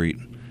 Cambridge Street,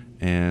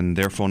 and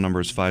their phone number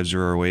is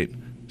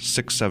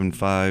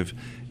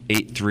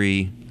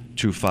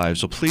 508-675-8325.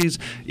 So please,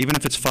 even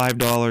if it's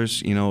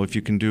 $5, if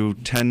you can do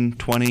 10,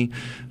 20,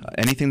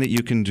 anything that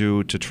you can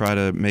do to try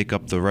to make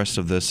up the rest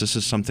of this. This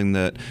is something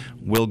that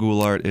Will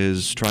Goulart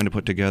is trying to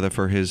put together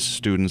for his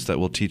students that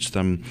will teach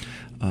them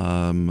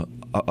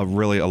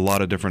really a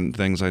lot of different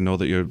things. I know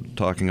that you're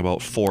talking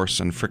about force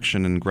and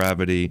friction and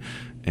gravity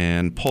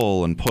and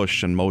pull and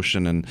push and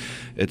motion, and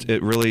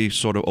it really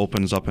sort of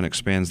opens up and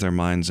expands their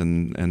minds,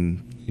 and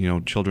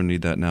children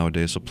need that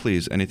nowadays. So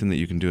please, anything that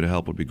you can do to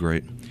help would be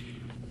great.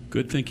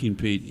 Good thinking,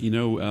 Pete.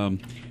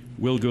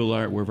 Will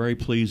Goulart, we're very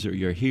pleased that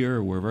you're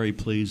here. We're very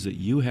pleased that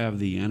you have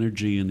the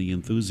energy and the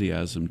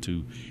enthusiasm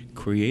to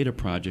create a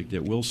project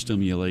that will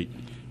stimulate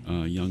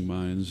young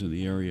minds in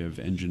the area of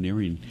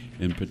engineering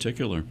in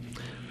particular.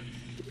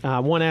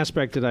 One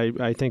aspect that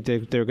I think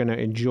that they're going to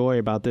enjoy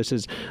about this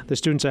is the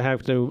students that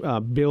have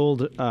to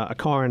build a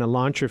car and a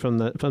launcher from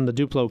the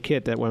Duplo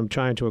kit that I'm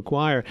trying to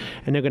acquire,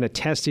 and they're going to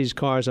test these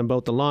cars on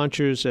both the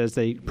launchers as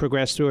they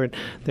progress through it.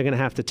 They're going to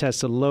have to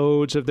test the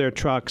loads of their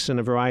trucks in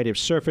a variety of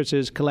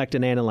surfaces, collect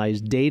and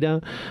analyze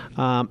data,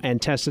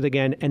 and test it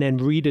again, and then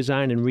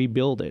redesign and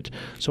rebuild it.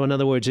 So in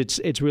other words,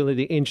 it's really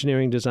the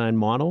engineering design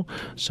model.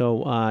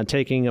 So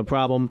taking a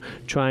problem,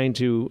 trying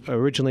to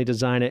originally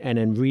design it, and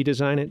then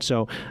redesign it.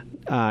 So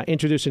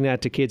introducing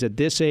that to kids at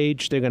this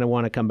age, they're going to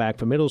want to come back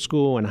for middle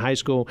school and high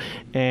school.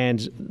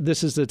 And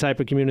this is the type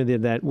of community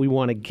that we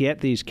want to get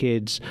these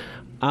kids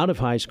out of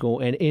high school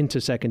and into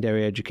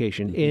secondary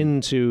education,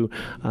 into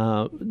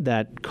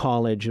that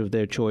college of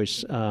their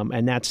choice.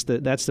 And that's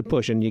the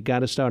push. And you got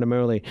to start them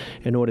early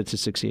in order to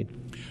succeed.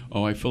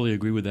 Oh, I fully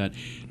agree with that.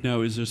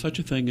 Now, is there such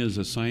a thing as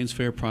a science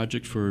fair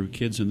project for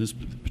kids in this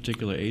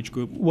particular age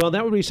group? Well,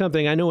 that would be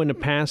something. I know in the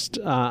past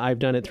I've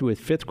done it through with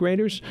fifth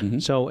graders.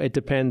 So it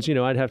depends.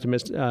 I'd have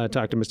to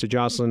talk to Mr.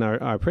 Jocelyn,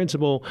 our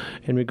principal,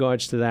 in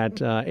regards to that.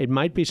 It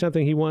might be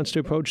something he wants to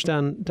approach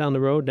down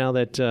the road now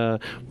that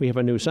we have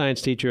a new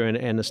science teacher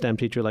and a STEM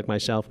teacher like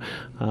myself.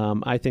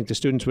 I think the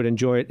students would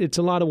enjoy it. It's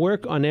a lot of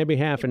work on their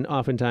behalf and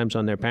oftentimes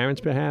on their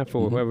parents' behalf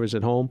or whoever's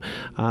at home.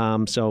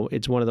 So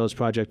it's one of those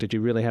projects that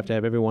you really have to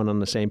have everyone on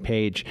the same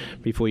page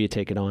before you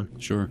take it on.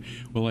 Sure.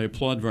 Well, I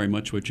applaud very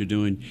much what you're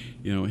doing.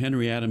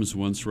 Henry Adams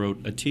once wrote,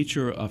 "A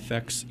teacher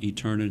affects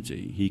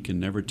eternity. He can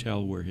never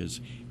tell where his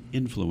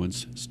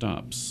influence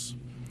stops."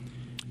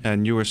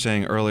 And you were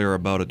saying earlier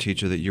about a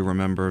teacher that you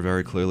remember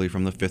very clearly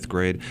from the fifth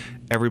grade.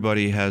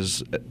 Everybody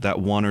has that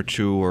one or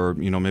two or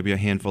maybe a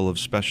handful of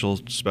special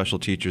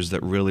teachers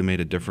that really made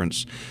a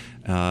difference.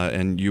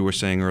 And you were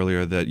saying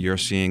earlier that you're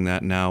seeing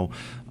that now,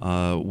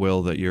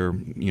 Will, that you're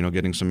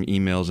getting some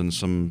emails and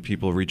some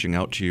people reaching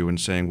out to you and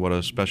saying what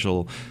a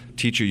special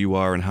teacher you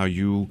are and how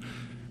you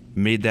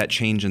made that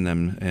change in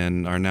them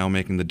and are now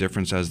making the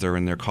difference as they're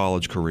in their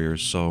college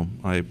careers. So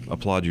I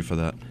applaud you for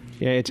that.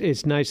 Yeah,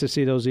 it's nice to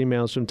see those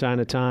emails from time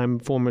to time,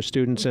 former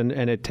students, and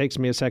it takes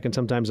me a second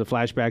sometimes to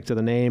flashback to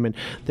the name, and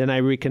then I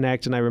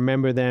reconnect and I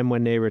remember them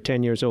when they were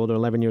 10 years old or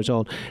 11 years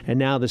old, and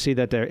now to see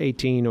that they're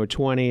 18 or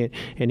 20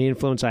 and the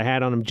influence I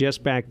had on them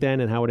just back then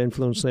and how it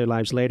influenced their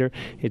lives later,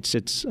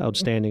 it's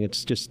outstanding.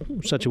 It's just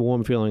such a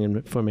warm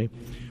feeling for me.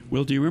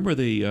 Will, do you remember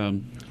the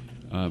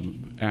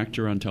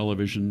actor on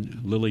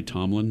television, Lily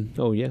Tomlin?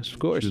 Oh, yes, of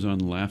course. She was on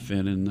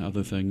Laugh-In and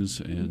other things,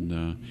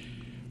 and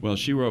well,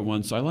 she wrote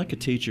once, "I like a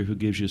teacher who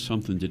gives you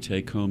something to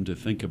take home to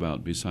think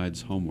about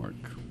besides homework."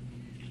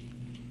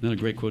 Isn't that a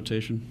great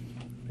quotation?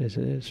 Yes,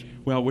 it is.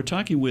 Well, we're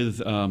talking with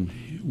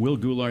Will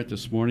Goulart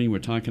this morning. We're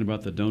talking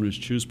about the Donors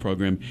Choose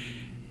program.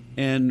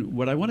 And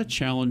what I want to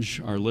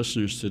challenge our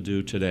listeners to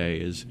do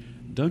today is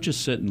don't just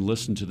sit and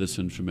listen to this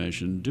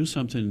information. Do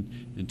something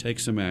and take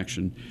some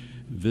action.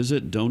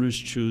 Visit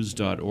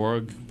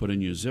donorschoose.org, put in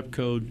your zip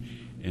code,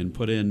 and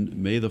put in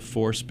 "May the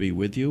Force be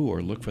with you,"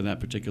 or look for that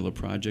particular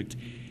project.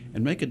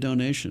 And make a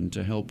donation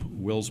to help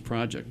Will's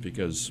project,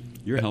 because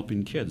you're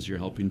helping kids, you're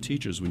helping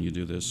teachers when you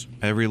do this.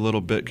 Every little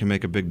bit can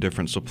make a big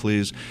difference. So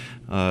please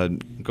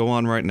go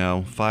on right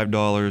now.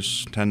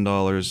 $5,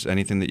 $10,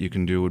 anything that you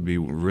can do would be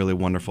really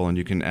wonderful. And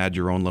you can add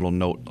your own little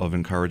note of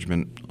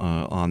encouragement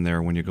on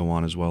there when you go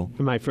on as well.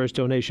 My first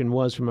donation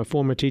was from a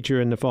former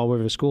teacher in the Fall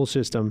River school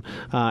system.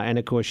 And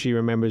of course, she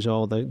remembers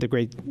all the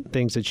great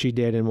things that she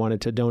did and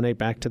wanted to donate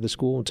back to the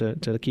school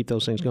to keep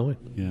those things going.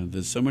 Yeah,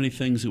 there's so many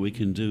things that we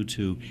can do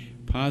to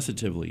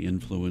positively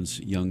influence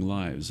young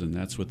lives, and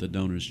that's what the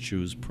Donors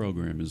Choose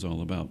program is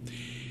all about.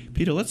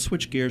 Peter, let's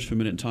switch gears for a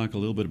minute and talk a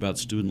little bit about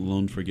student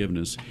loan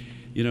forgiveness.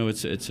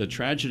 It's a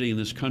tragedy in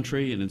this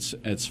country, and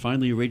it's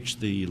finally reached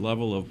the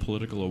level of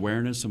political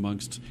awareness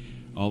amongst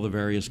all the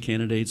various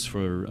candidates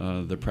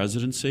for the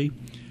presidency.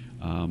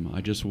 I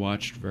just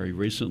watched very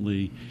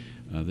recently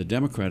the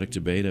Democratic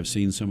debate. I've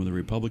seen some of the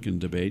Republican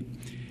debate.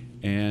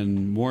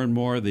 And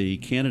more the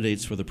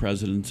candidates for the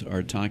president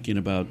are talking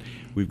about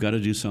we've got to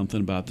do something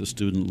about the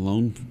student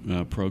loan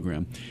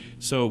program.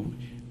 So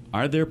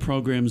are there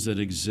programs that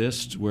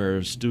exist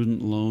where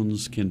student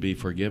loans can be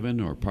forgiven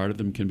or part of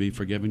them can be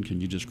forgiven?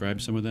 Can you describe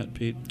some of that,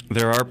 Pete?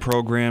 There are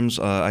programs.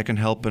 I can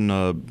help in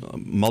a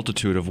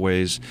multitude of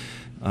ways.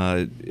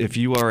 If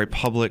you are a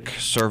public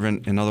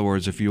servant, in other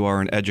words, if you are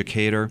an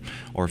educator,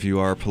 or if you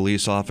are a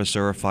police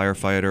officer, a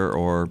firefighter,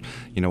 or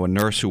a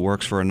nurse who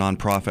works for a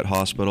nonprofit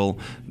hospital,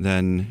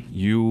 then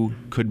you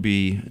could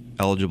be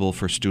eligible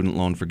for student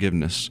loan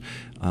forgiveness.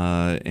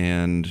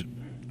 And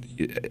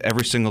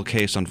every single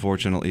case,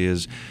 unfortunately,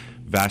 is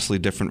vastly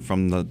different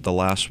from the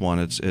last one.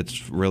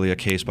 It's really a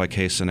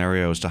case-by-case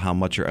scenario as to how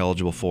much you're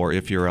eligible for,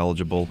 if you're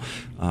eligible.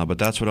 But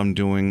that's what I'm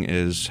doing,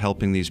 is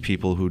helping these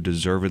people who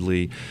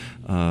deservedly,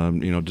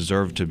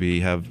 deserve to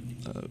have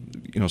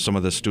some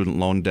of the student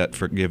loan debt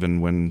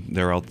forgiven when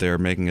they're out there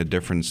making a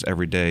difference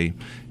every day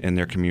in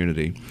their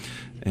community.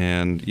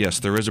 And yes,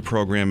 there is a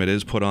program. It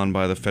is put on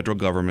by the federal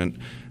government.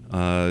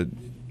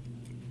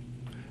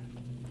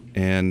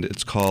 And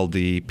it's called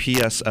the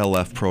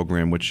PSLF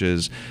program, which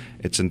is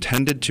It's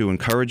intended to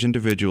encourage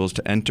individuals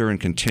to enter and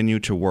continue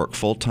to work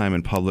full-time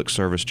in public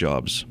service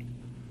jobs.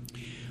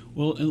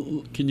 Well,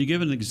 can you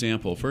give an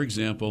example? For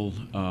example,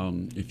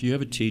 if you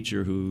have a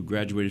teacher who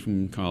graduated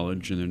from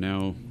college and they're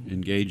now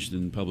engaged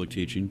in public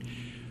teaching,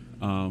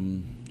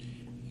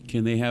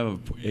 can they have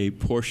a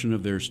portion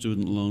of their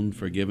student loan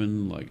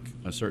forgiven, like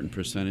a certain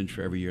percentage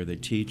for every year they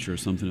teach or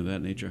something of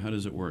that nature? How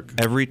does it work?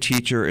 Every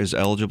teacher is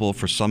eligible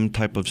for some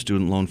type of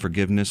student loan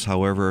forgiveness.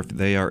 However, if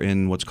they are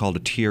in what's called a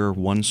Tier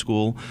 1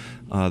 school,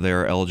 they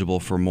are eligible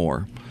for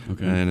more.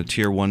 Okay. And a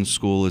Tier 1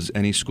 school is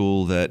any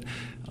school that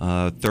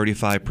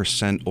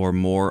 35% or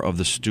more of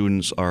the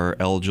students are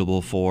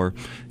eligible for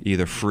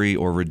either free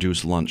or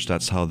reduced lunch.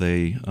 That's how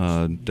they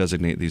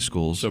designate these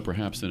schools. So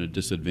perhaps in a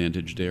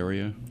disadvantaged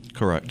area?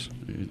 Correct.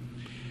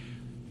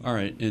 All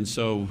right, and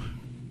so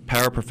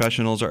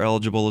paraprofessionals are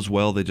eligible as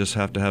well. They just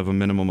have to have a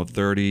minimum of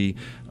 30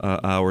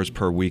 hours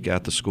per week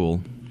at the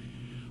school.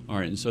 All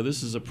right, and so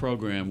this is a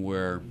program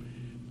where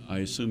I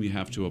assume you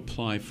have to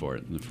apply for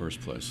it in the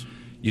first place.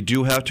 You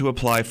do have to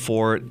apply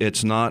for it.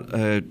 It's not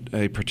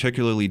a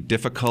particularly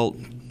difficult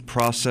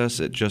process.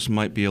 It just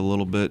might be a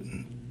little bit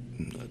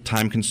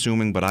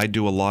time-consuming, but I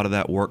do a lot of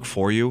that work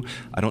for you.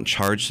 I don't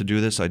charge to do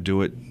this. I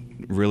do it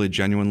really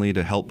genuinely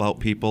to help out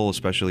people,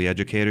 especially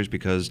educators,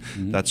 because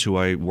that's who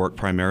I work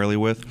primarily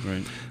with.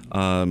 Right.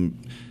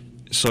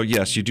 So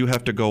yes, you do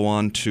have to go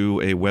on to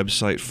a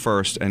website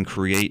first and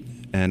create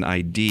an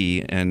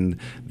ID, and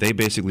they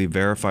basically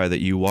verify that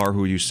you are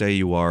who you say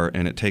you are,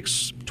 and it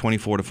takes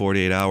 24 to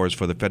 48 hours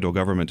for the federal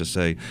government to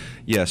say,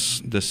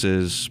 yes, this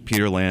is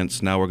Peter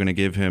Lance. Now we're going to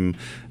give him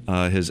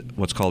his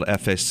what's called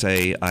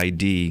FSA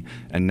ID,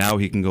 and now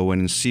he can go in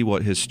and see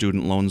what his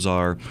student loans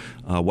are,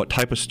 what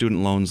type of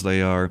student loans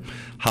they are,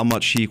 how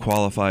much he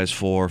qualifies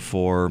for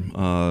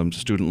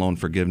student loan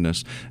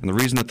forgiveness. And the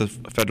reason that the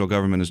federal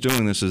government is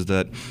doing this is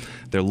that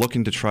they're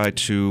looking to try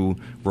to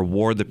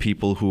reward the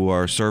people who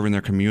are serving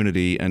their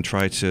community and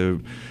try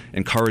to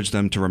encourage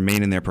them to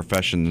remain in their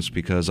professions,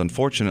 because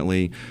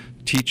unfortunately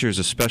teachers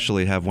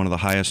especially have one of the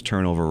highest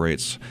turnover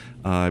rates.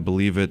 I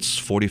believe it's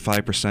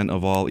 45%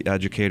 of all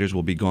educators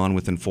will be gone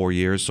within 4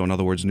 years. So in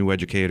other words, new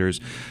educators,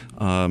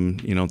 3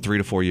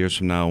 to 4 years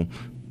from now,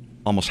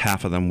 almost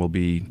half of them will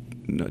be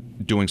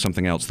doing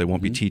something else. They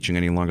won't be teaching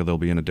any longer. They'll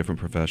be in a different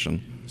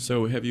profession.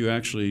 So have you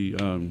actually,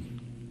 do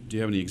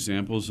you have any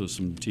examples of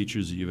some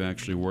teachers that you've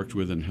actually worked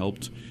with and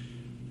helped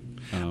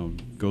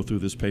go through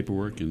this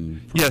paperwork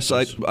and process?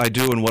 Yes, I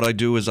do, and what I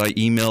do is I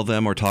email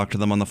them or talk to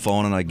them on the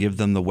phone, and I give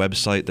them the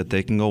website that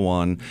they can go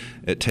on.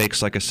 It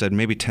takes, like I said,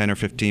 maybe 10 or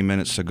 15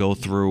 minutes to go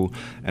through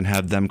and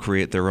have them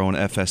create their own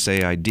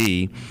FSA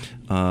ID,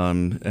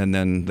 and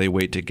then they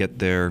wait to get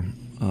their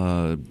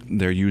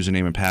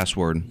username and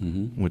password,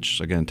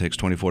 which again takes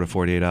 24 to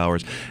 48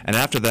 hours. And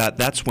after that,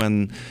 that's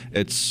when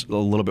it's a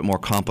little bit more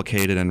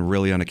complicated and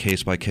really on a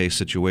case-by-case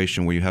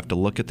situation where you have to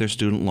look at their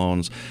student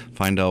loans,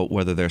 find out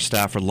whether they're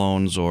Stafford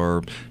loans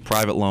or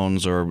private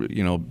loans or,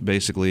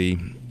 basically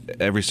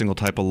every single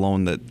type of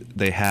loan that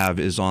they have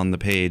is on the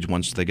page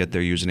once they get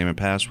their username and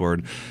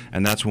password.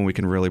 And that's when we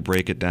can really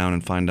break it down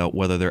and find out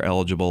whether they're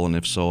eligible, and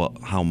if so,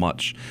 how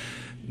much.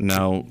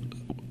 Now,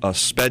 a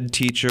SPED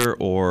teacher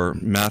or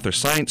math or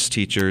science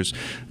teachers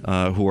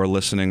who are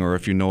listening, or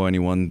if you know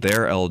anyone,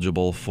 they're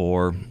eligible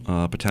for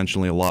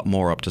potentially a lot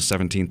more, up to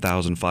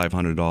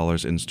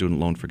 $17,500 in student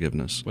loan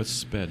forgiveness. What's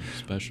SPED?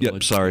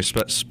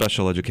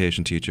 Special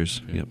education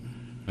teachers. Okay. Yep.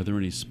 Are there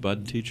any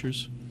SPUD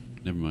teachers?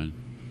 Never mind.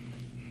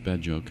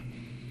 Bad joke.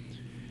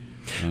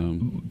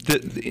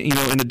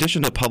 In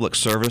addition to public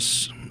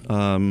service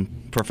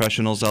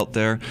professionals out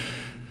there,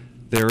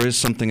 there is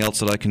something else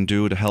that I can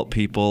do to help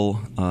people,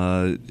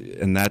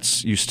 and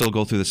that's you still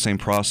go through the same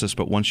process,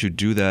 but once you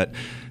do that,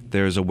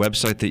 there's a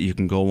website that you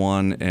can go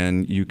on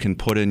and you can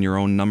put in your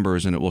own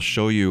numbers, and it will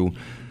show you,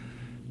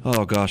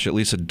 at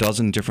least a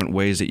dozen different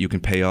ways that you can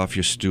pay off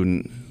your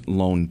student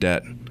loan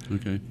debt.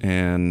 Okay.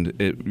 And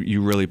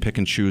you really pick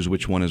and choose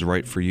which one is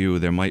right for you.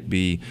 There might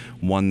be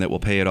one that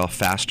will pay it off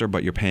faster,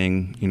 but you're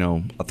paying,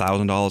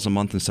 $1,000 a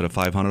month instead of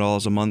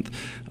 $500 a month.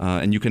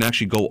 And you can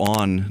actually go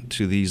on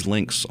to these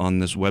links on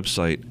this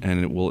website,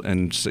 and it will.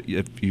 And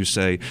if you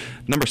say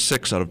number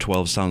 6 out of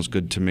 12 sounds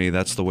good to me,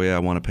 that's the way I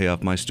want to pay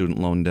off my student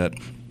loan debt,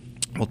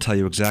 we'll tell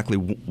you exactly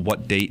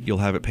what date you'll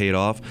have it paid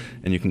off,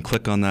 and you can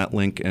click on that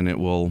link, and it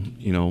will,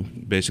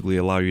 basically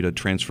allow you to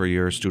transfer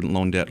your student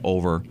loan debt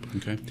over.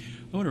 Okay.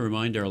 I want to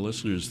remind our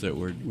listeners that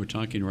we're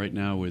talking right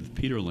now with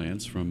Peter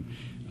Lance from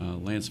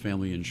Lance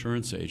Family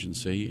Insurance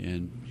Agency,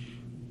 and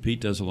Pete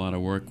does a lot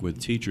of work with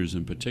teachers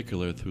in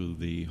particular through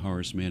the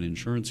Horace Mann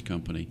Insurance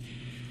Company.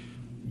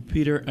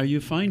 Peter, are you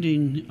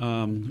finding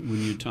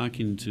when you're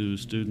talking to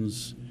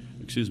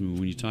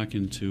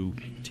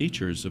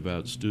teachers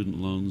about student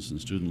loans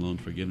and student loan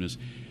forgiveness,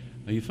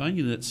 are you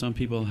finding that some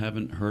people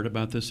haven't heard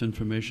about this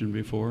information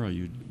before? Are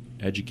you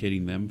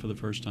educating them for the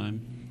first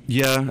time?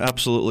 Yeah,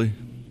 absolutely.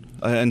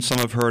 And some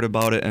have heard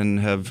about it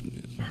and have,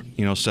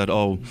 said,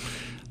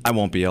 I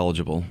won't be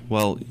eligible.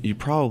 Well, you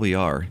probably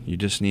are. You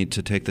just need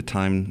to take the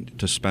time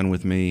to spend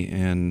with me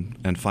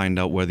and find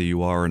out whether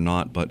you are or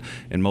not. But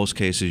in most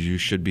cases, you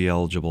should be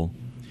eligible.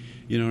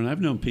 You know, and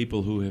I've known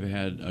people who have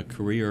had a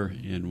career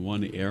in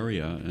one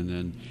area and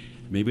then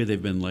maybe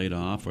they've been laid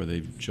off or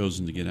they've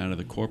chosen to get out of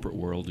the corporate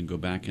world and go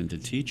back into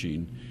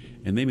teaching,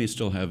 and they may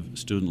still have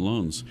student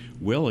loans.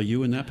 Will, are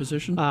you in that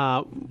position?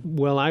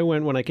 Well,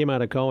 when I came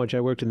out of college,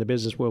 I worked in the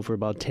business world for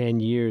about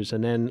 10 years.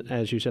 And then,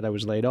 as you said, I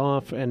was laid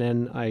off. And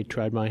then I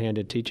tried my hand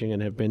at teaching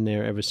and have been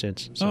there ever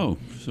since. So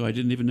I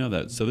didn't even know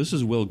that. So this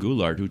is Will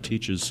Goulart, who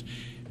teaches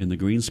in the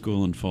Green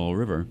School in Fall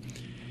River.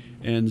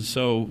 And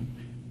so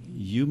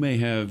you may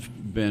have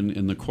been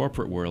in the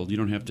corporate world. You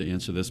don't have to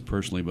answer this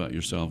personally about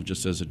yourself,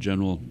 just as a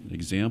general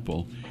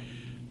example.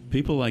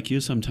 People like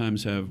you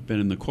sometimes have been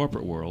in the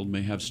corporate world,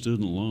 may have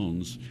student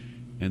loans,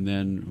 and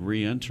then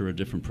re-enter a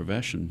different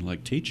profession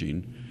like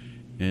teaching,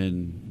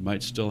 and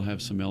might still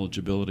have some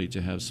eligibility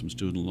to have some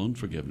student loan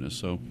forgiveness.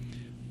 So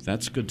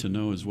that's good to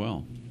know as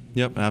well.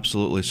 Yep,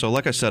 absolutely. So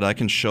like I said, I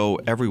can show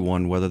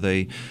everyone whether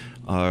they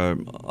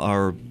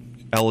are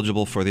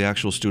eligible for the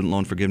actual student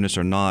loan forgiveness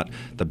or not,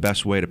 the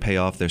best way to pay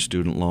off their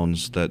student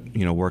loans that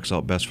works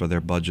out best for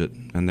their budget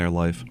and their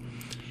life.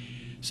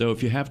 So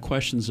if you have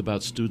questions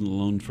about student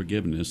loan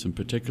forgiveness, and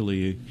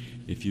particularly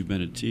if you've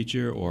been a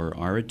teacher or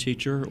are a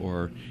teacher,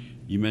 or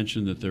you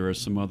mentioned that there are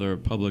some other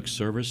public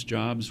service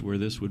jobs where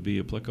this would be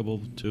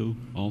applicable to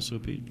also,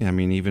 Pete? Yeah, I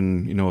mean,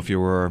 even, if you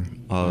were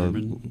a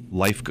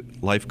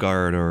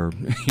lifeguard or,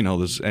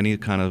 there's any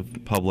kind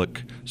of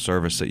public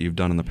service that you've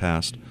done in the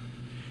past.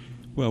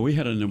 Well, we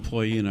had an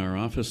employee in our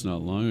office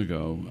not long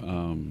ago,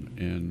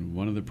 and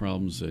one of the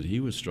problems that he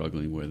was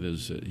struggling with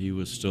is that he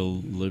was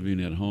still living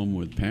at home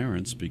with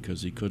parents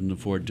because he couldn't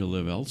afford to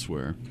live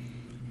elsewhere.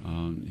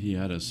 He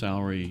had a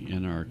salary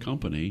in our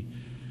company,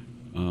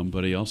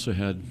 but he also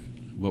had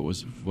what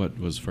was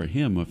for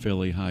him a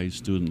fairly high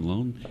student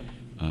loan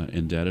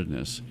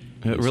indebtedness.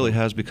 It really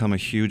has become a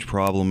huge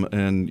problem,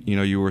 and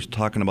you were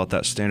talking about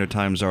that Standard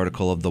Times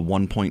article of the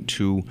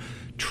 $1.2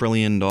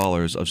 trillion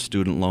of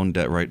student loan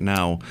debt right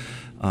now.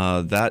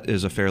 That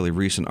is a fairly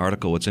recent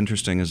article. What's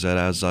interesting is that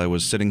as I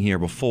was sitting here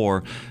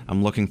before,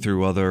 I'm looking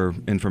through other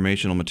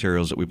informational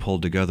materials that we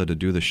pulled together to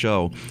do the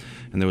show,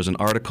 and there was an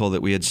article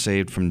that we had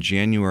saved from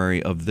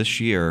January of this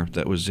year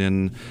that was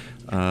in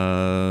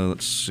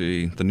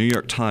the New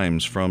York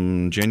Times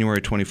from January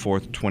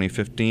 24th,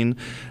 2015,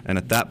 and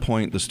at that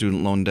point the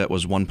student loan debt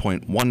was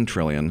 $1.1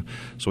 trillion.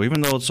 So even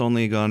though it's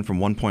only gone from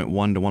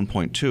 1.1 to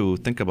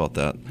 1.2, think about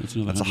that. That's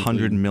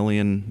 $100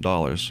 million.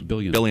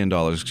 Billion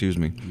dollars, excuse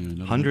me.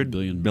 Yeah,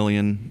 $100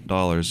 billion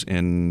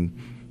in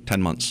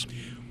 10 months.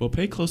 Well,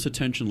 pay close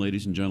attention,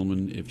 ladies and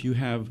gentlemen. If you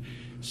have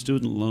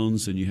student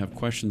loans and you have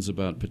questions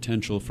about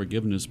potential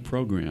forgiveness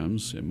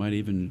programs, it might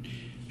even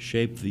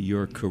shape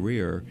your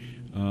career.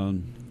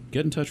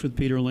 Get in touch with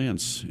Peter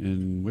Lance.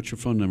 And what's your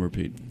phone number,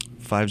 Pete?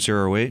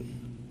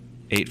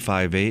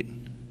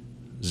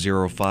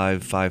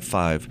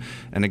 508-858-0555.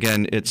 And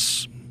again,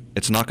 it's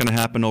not going to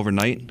happen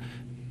overnight.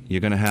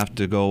 You're going to have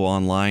to go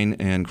online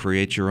and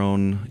create your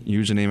own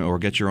username or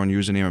get your own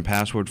username and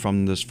password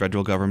from this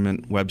federal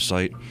government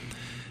website.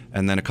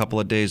 And then a couple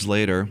of days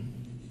later,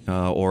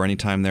 or any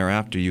time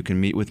thereafter, you can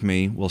meet with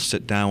me. We'll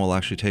sit down. We'll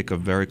actually take a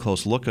very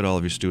close look at all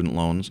of your student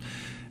loans.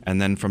 And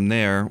then from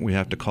there, we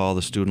have to call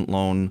the student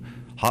loan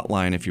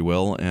hotline, if you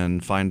will,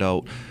 and find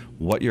out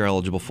what you're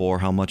eligible for,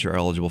 how much you're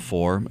eligible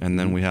for, and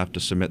then we have to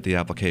submit the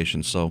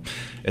application. So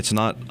it's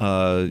not,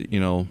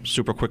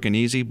 super quick and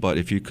easy, but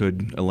if you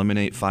could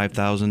eliminate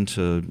 $5,000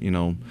 to,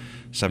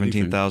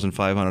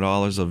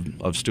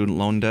 $17,500 of student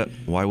loan debt,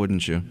 why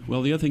wouldn't you?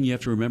 Well, the other thing you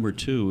have to remember,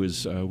 too,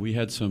 is we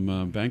had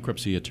some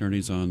bankruptcy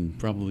attorneys on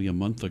probably a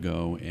month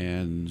ago,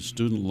 and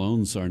student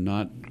loans are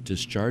not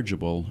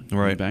dischargeable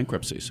in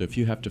bankruptcy. So if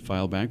you have to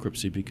file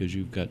bankruptcy because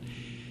you've got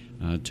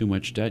too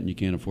much debt and you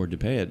can't afford to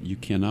pay it, you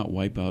cannot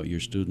wipe out your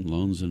student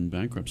loans in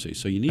bankruptcy.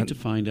 So you need to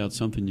find out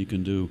something you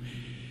can do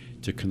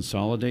to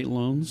consolidate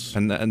loans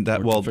and that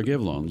to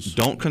forgive loans.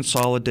 Don't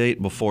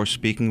consolidate before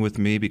speaking with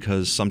me,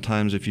 because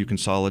sometimes if you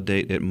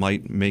consolidate, it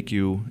might make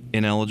you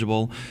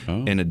ineligible.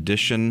 Oh. In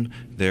addition,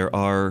 there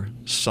are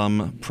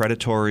some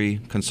predatory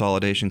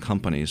consolidation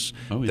companies.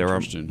 Oh, there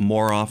are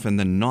more often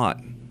than not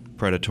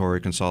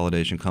predatory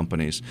consolidation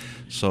companies.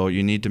 So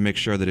you need to make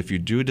sure that if you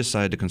do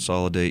decide to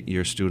consolidate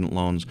your student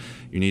loans,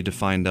 you need to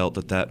find out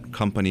that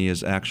company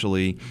is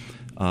actually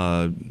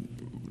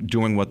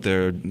doing what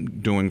they're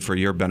doing for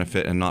your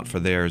benefit and not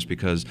for theirs,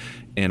 because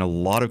in a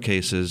lot of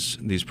cases,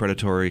 these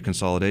predatory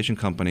consolidation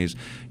companies,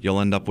 you'll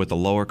end up with a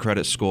lower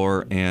credit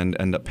score and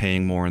end up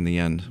paying more in the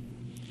end.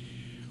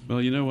 Well,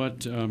 you know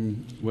what?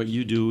 What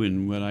you do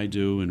and what I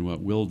do and what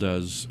Will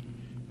does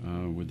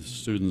with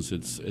students,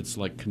 it's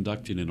like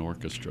conducting an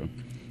orchestra.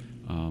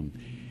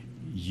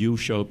 You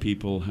show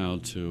people how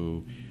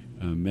to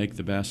make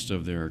the best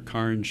of their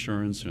car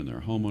insurance and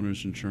their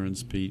homeowner's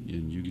insurance, Pete,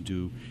 and you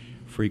do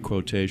free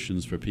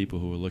quotations for people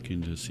who are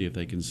looking to see if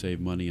they can save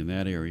money in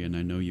that area. And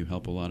I know you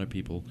help a lot of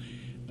people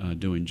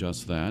doing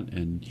just that.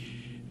 And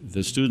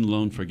the student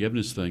loan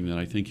forgiveness thing that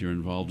I think you're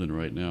involved in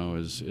right now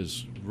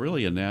is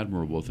really an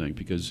admirable thing,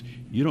 because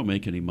you don't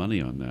make any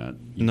money on that.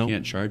 You No.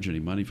 can't charge any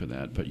money for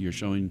that, but you're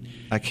showing.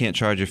 I can't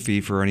charge a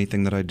fee for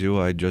anything that I do.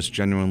 I just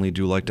genuinely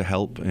do like to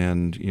help,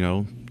 and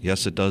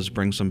yes, it does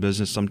bring some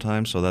business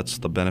sometimes, so that's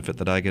the benefit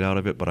that I get out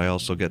of it, but I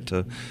also get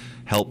to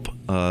help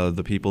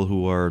the people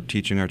who are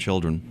teaching our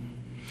children.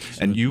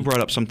 And you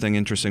brought up something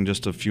interesting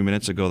just a few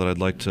minutes ago that I'd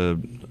like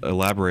to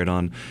elaborate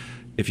on.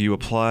 If you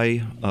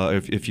apply,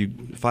 if you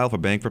file for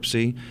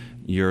bankruptcy,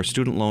 your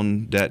student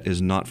loan debt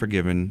is not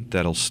forgiven.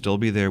 That'll still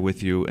be there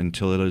with you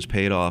until it is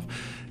paid off.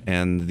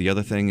 And the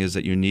other thing is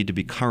that you need to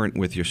be current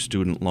with your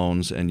student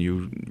loans, and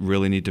you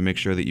really need to make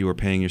sure that you are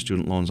paying your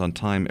student loans on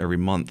time every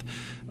month.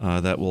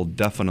 That will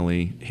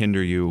definitely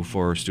hinder you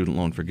for student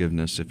loan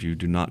forgiveness if you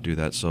do not do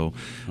that. So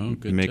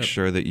good make tip.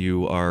 sure that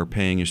you are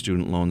paying your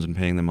student loans and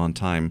paying them on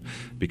time,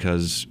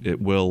 because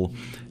it will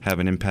have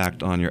an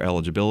impact on your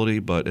eligibility,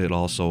 but it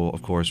also,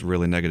 of course,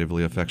 really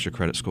negatively affects your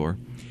credit score.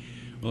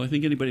 Well, I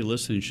think anybody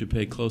listening should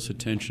pay close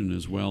attention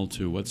as well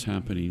to what's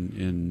happening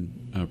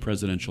in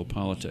presidential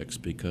politics,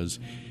 because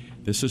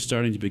this is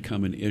starting to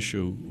become an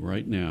issue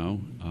right now.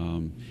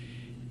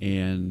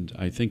 And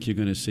I think you're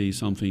going to see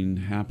something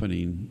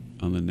happening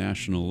on the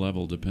national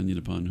level depending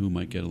upon who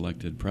might get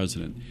elected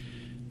president.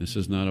 This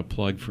is not a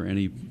plug for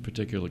any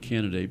particular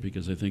candidate,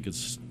 because I think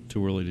it's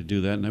too early to do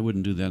that, and I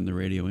wouldn't do that on the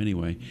radio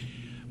anyway.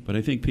 But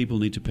I think people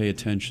need to pay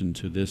attention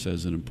to this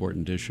as an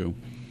important issue.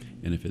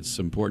 And if it's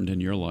important in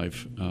your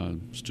life,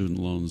 student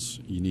loans,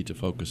 you need to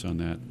focus on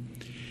that.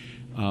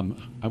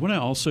 I want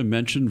to also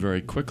mention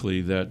very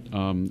quickly that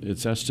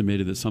it's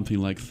estimated that something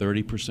like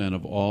 30%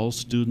 of all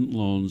student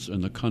loans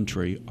in the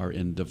country are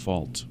in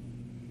default.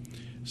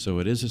 So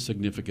it is a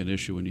significant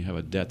issue when you have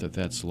a debt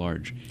that's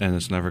large. And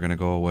it's never going to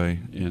go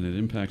away. And it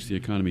impacts the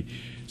economy.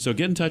 So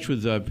get in touch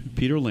with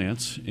Peter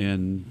Lance.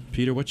 And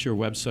Peter, what's your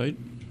website?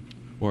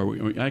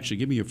 Or actually,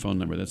 give me your phone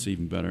number. That's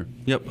even better.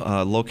 Yep,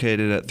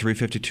 located at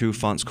 352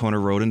 Fonts Corner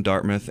Road in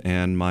Dartmouth,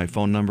 and my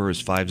phone number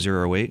is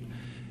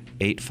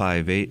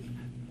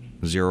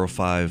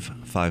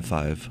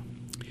 508-858-0555.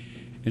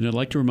 And I'd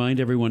like to remind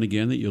everyone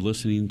again that you're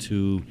listening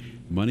to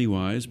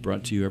MoneyWise,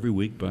 brought to you every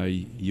week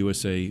by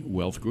USA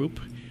Wealth Group.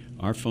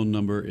 Our phone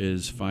number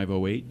is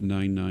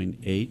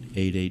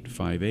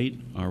 508-998-8858.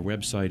 Our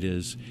website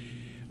is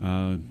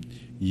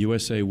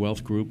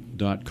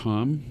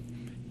usawealthgroup.com.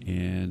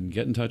 And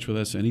get in touch with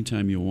us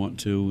anytime you want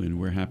to, and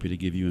we're happy to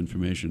give you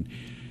information.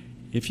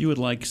 If you would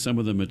like some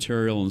of the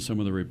material and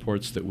some of the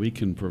reports that we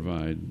can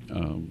provide,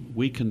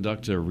 we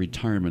conduct a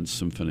retirement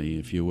symphony,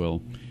 if you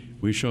will.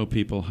 We show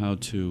people how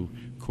to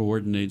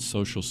coordinate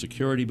Social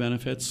Security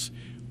benefits,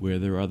 where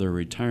there are other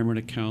retirement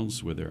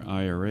accounts, where there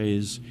are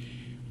IRAs.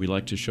 We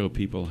like to show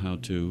people how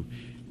to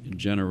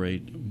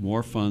generate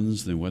more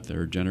funds than what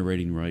they're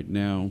generating right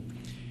now.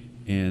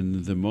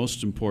 And the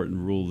most important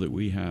rule that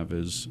we have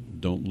is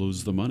don't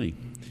lose the money.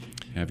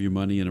 Have your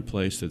money in a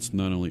place that's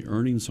not only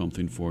earning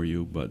something for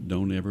you, but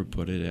don't ever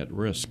put it at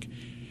risk.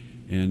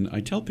 And I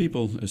tell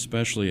people,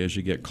 especially as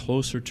you get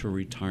closer to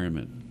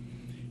retirement,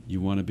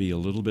 you want to be a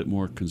little bit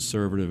more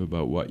conservative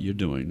about what you're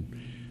doing.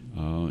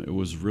 It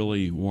was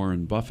really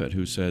Warren Buffett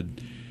who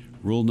said,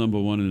 rule number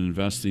one in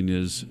investing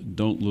is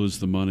don't lose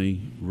the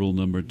money. Rule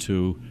number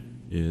two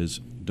is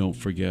don't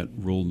forget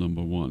rule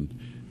number one.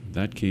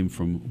 That came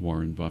from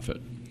Warren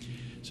Buffett.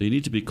 So you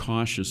need to be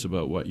cautious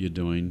about what you're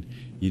doing.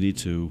 You need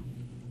to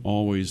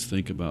always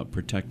think about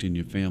protecting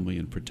your family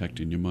and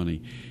protecting your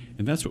money.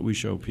 And that's what we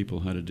show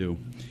people how to do.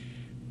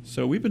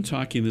 So we've been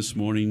talking this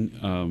morning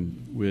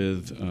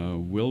with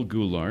Will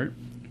Goulart.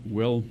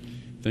 Will,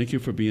 thank you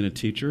for being a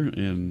teacher,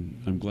 and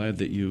I'm glad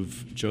that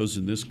you've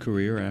chosen this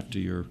career after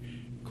your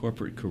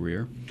corporate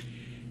career.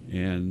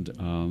 And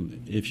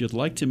if you'd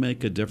like to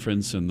make a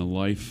difference in the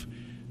life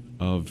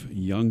of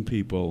young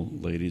people,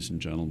 ladies and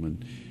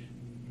gentlemen,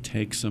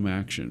 take some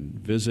action.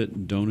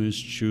 Visit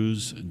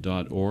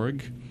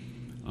donorschoose.org.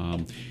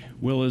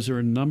 Will, is there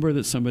a number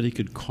that somebody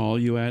could call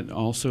you at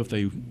also if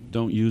they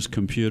don't use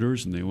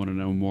computers and they want to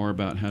know more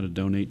about how to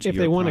donate to your If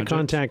they want to project?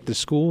 contact the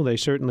school, they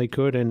certainly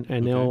could, and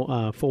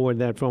they'll forward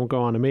that phone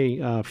call on to me.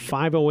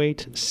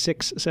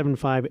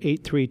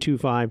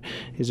 508-675-8325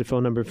 is the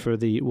phone number for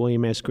the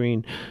William S.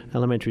 Green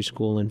Elementary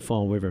School in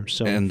Fall River.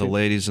 So, And the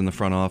ladies in the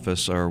front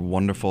office are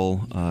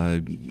wonderful.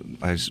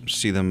 I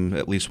see them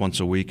at least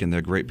once a week, and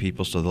they're great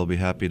people, so they'll be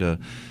happy to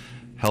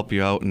help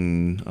you out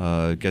and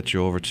get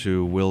you over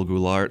to Will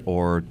Goulart,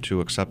 or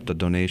to accept a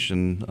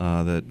donation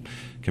that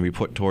can be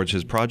put towards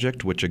his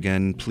project, which,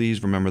 again,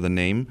 please remember the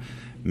name.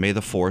 May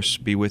the Force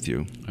be with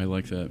you. I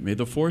like that. May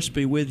the Force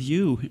be with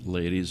you,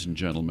 ladies and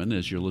gentlemen,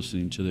 as you're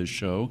listening to this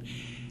show.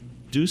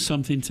 Do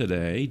something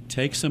today.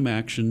 Take some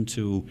action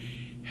to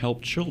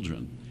help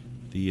children.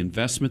 The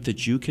investment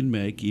that you can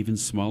make, even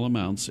small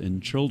amounts,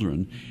 in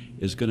children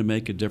is going to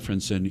make a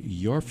difference in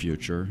your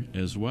future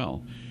as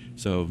well.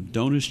 So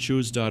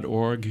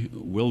donorschoose.org.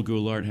 Will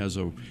Goulart has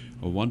a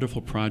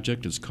wonderful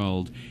project. It's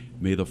called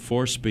May the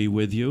Force Be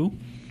With You.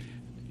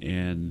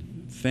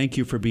 And Thank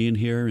you for being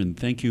here, and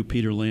thank you,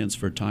 Peter Lance,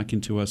 for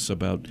talking to us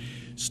about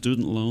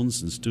student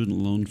loans and student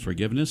loan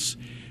forgiveness.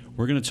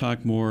 We're going to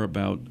talk more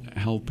about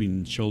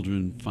helping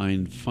children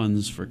find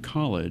funds for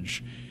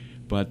college,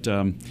 but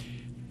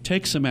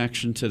take some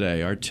action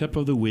today. Our tip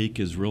of the week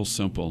is real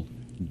simple.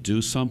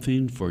 Do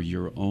something for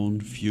your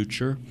own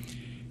future.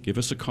 Give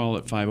us a call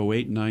at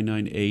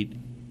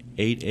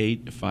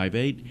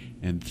 508-998-8858,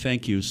 and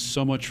thank you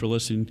so much for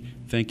listening.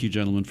 Thank you,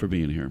 gentlemen, for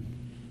being here.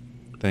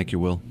 Thank you,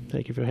 Will.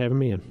 Thank you for having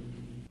me in.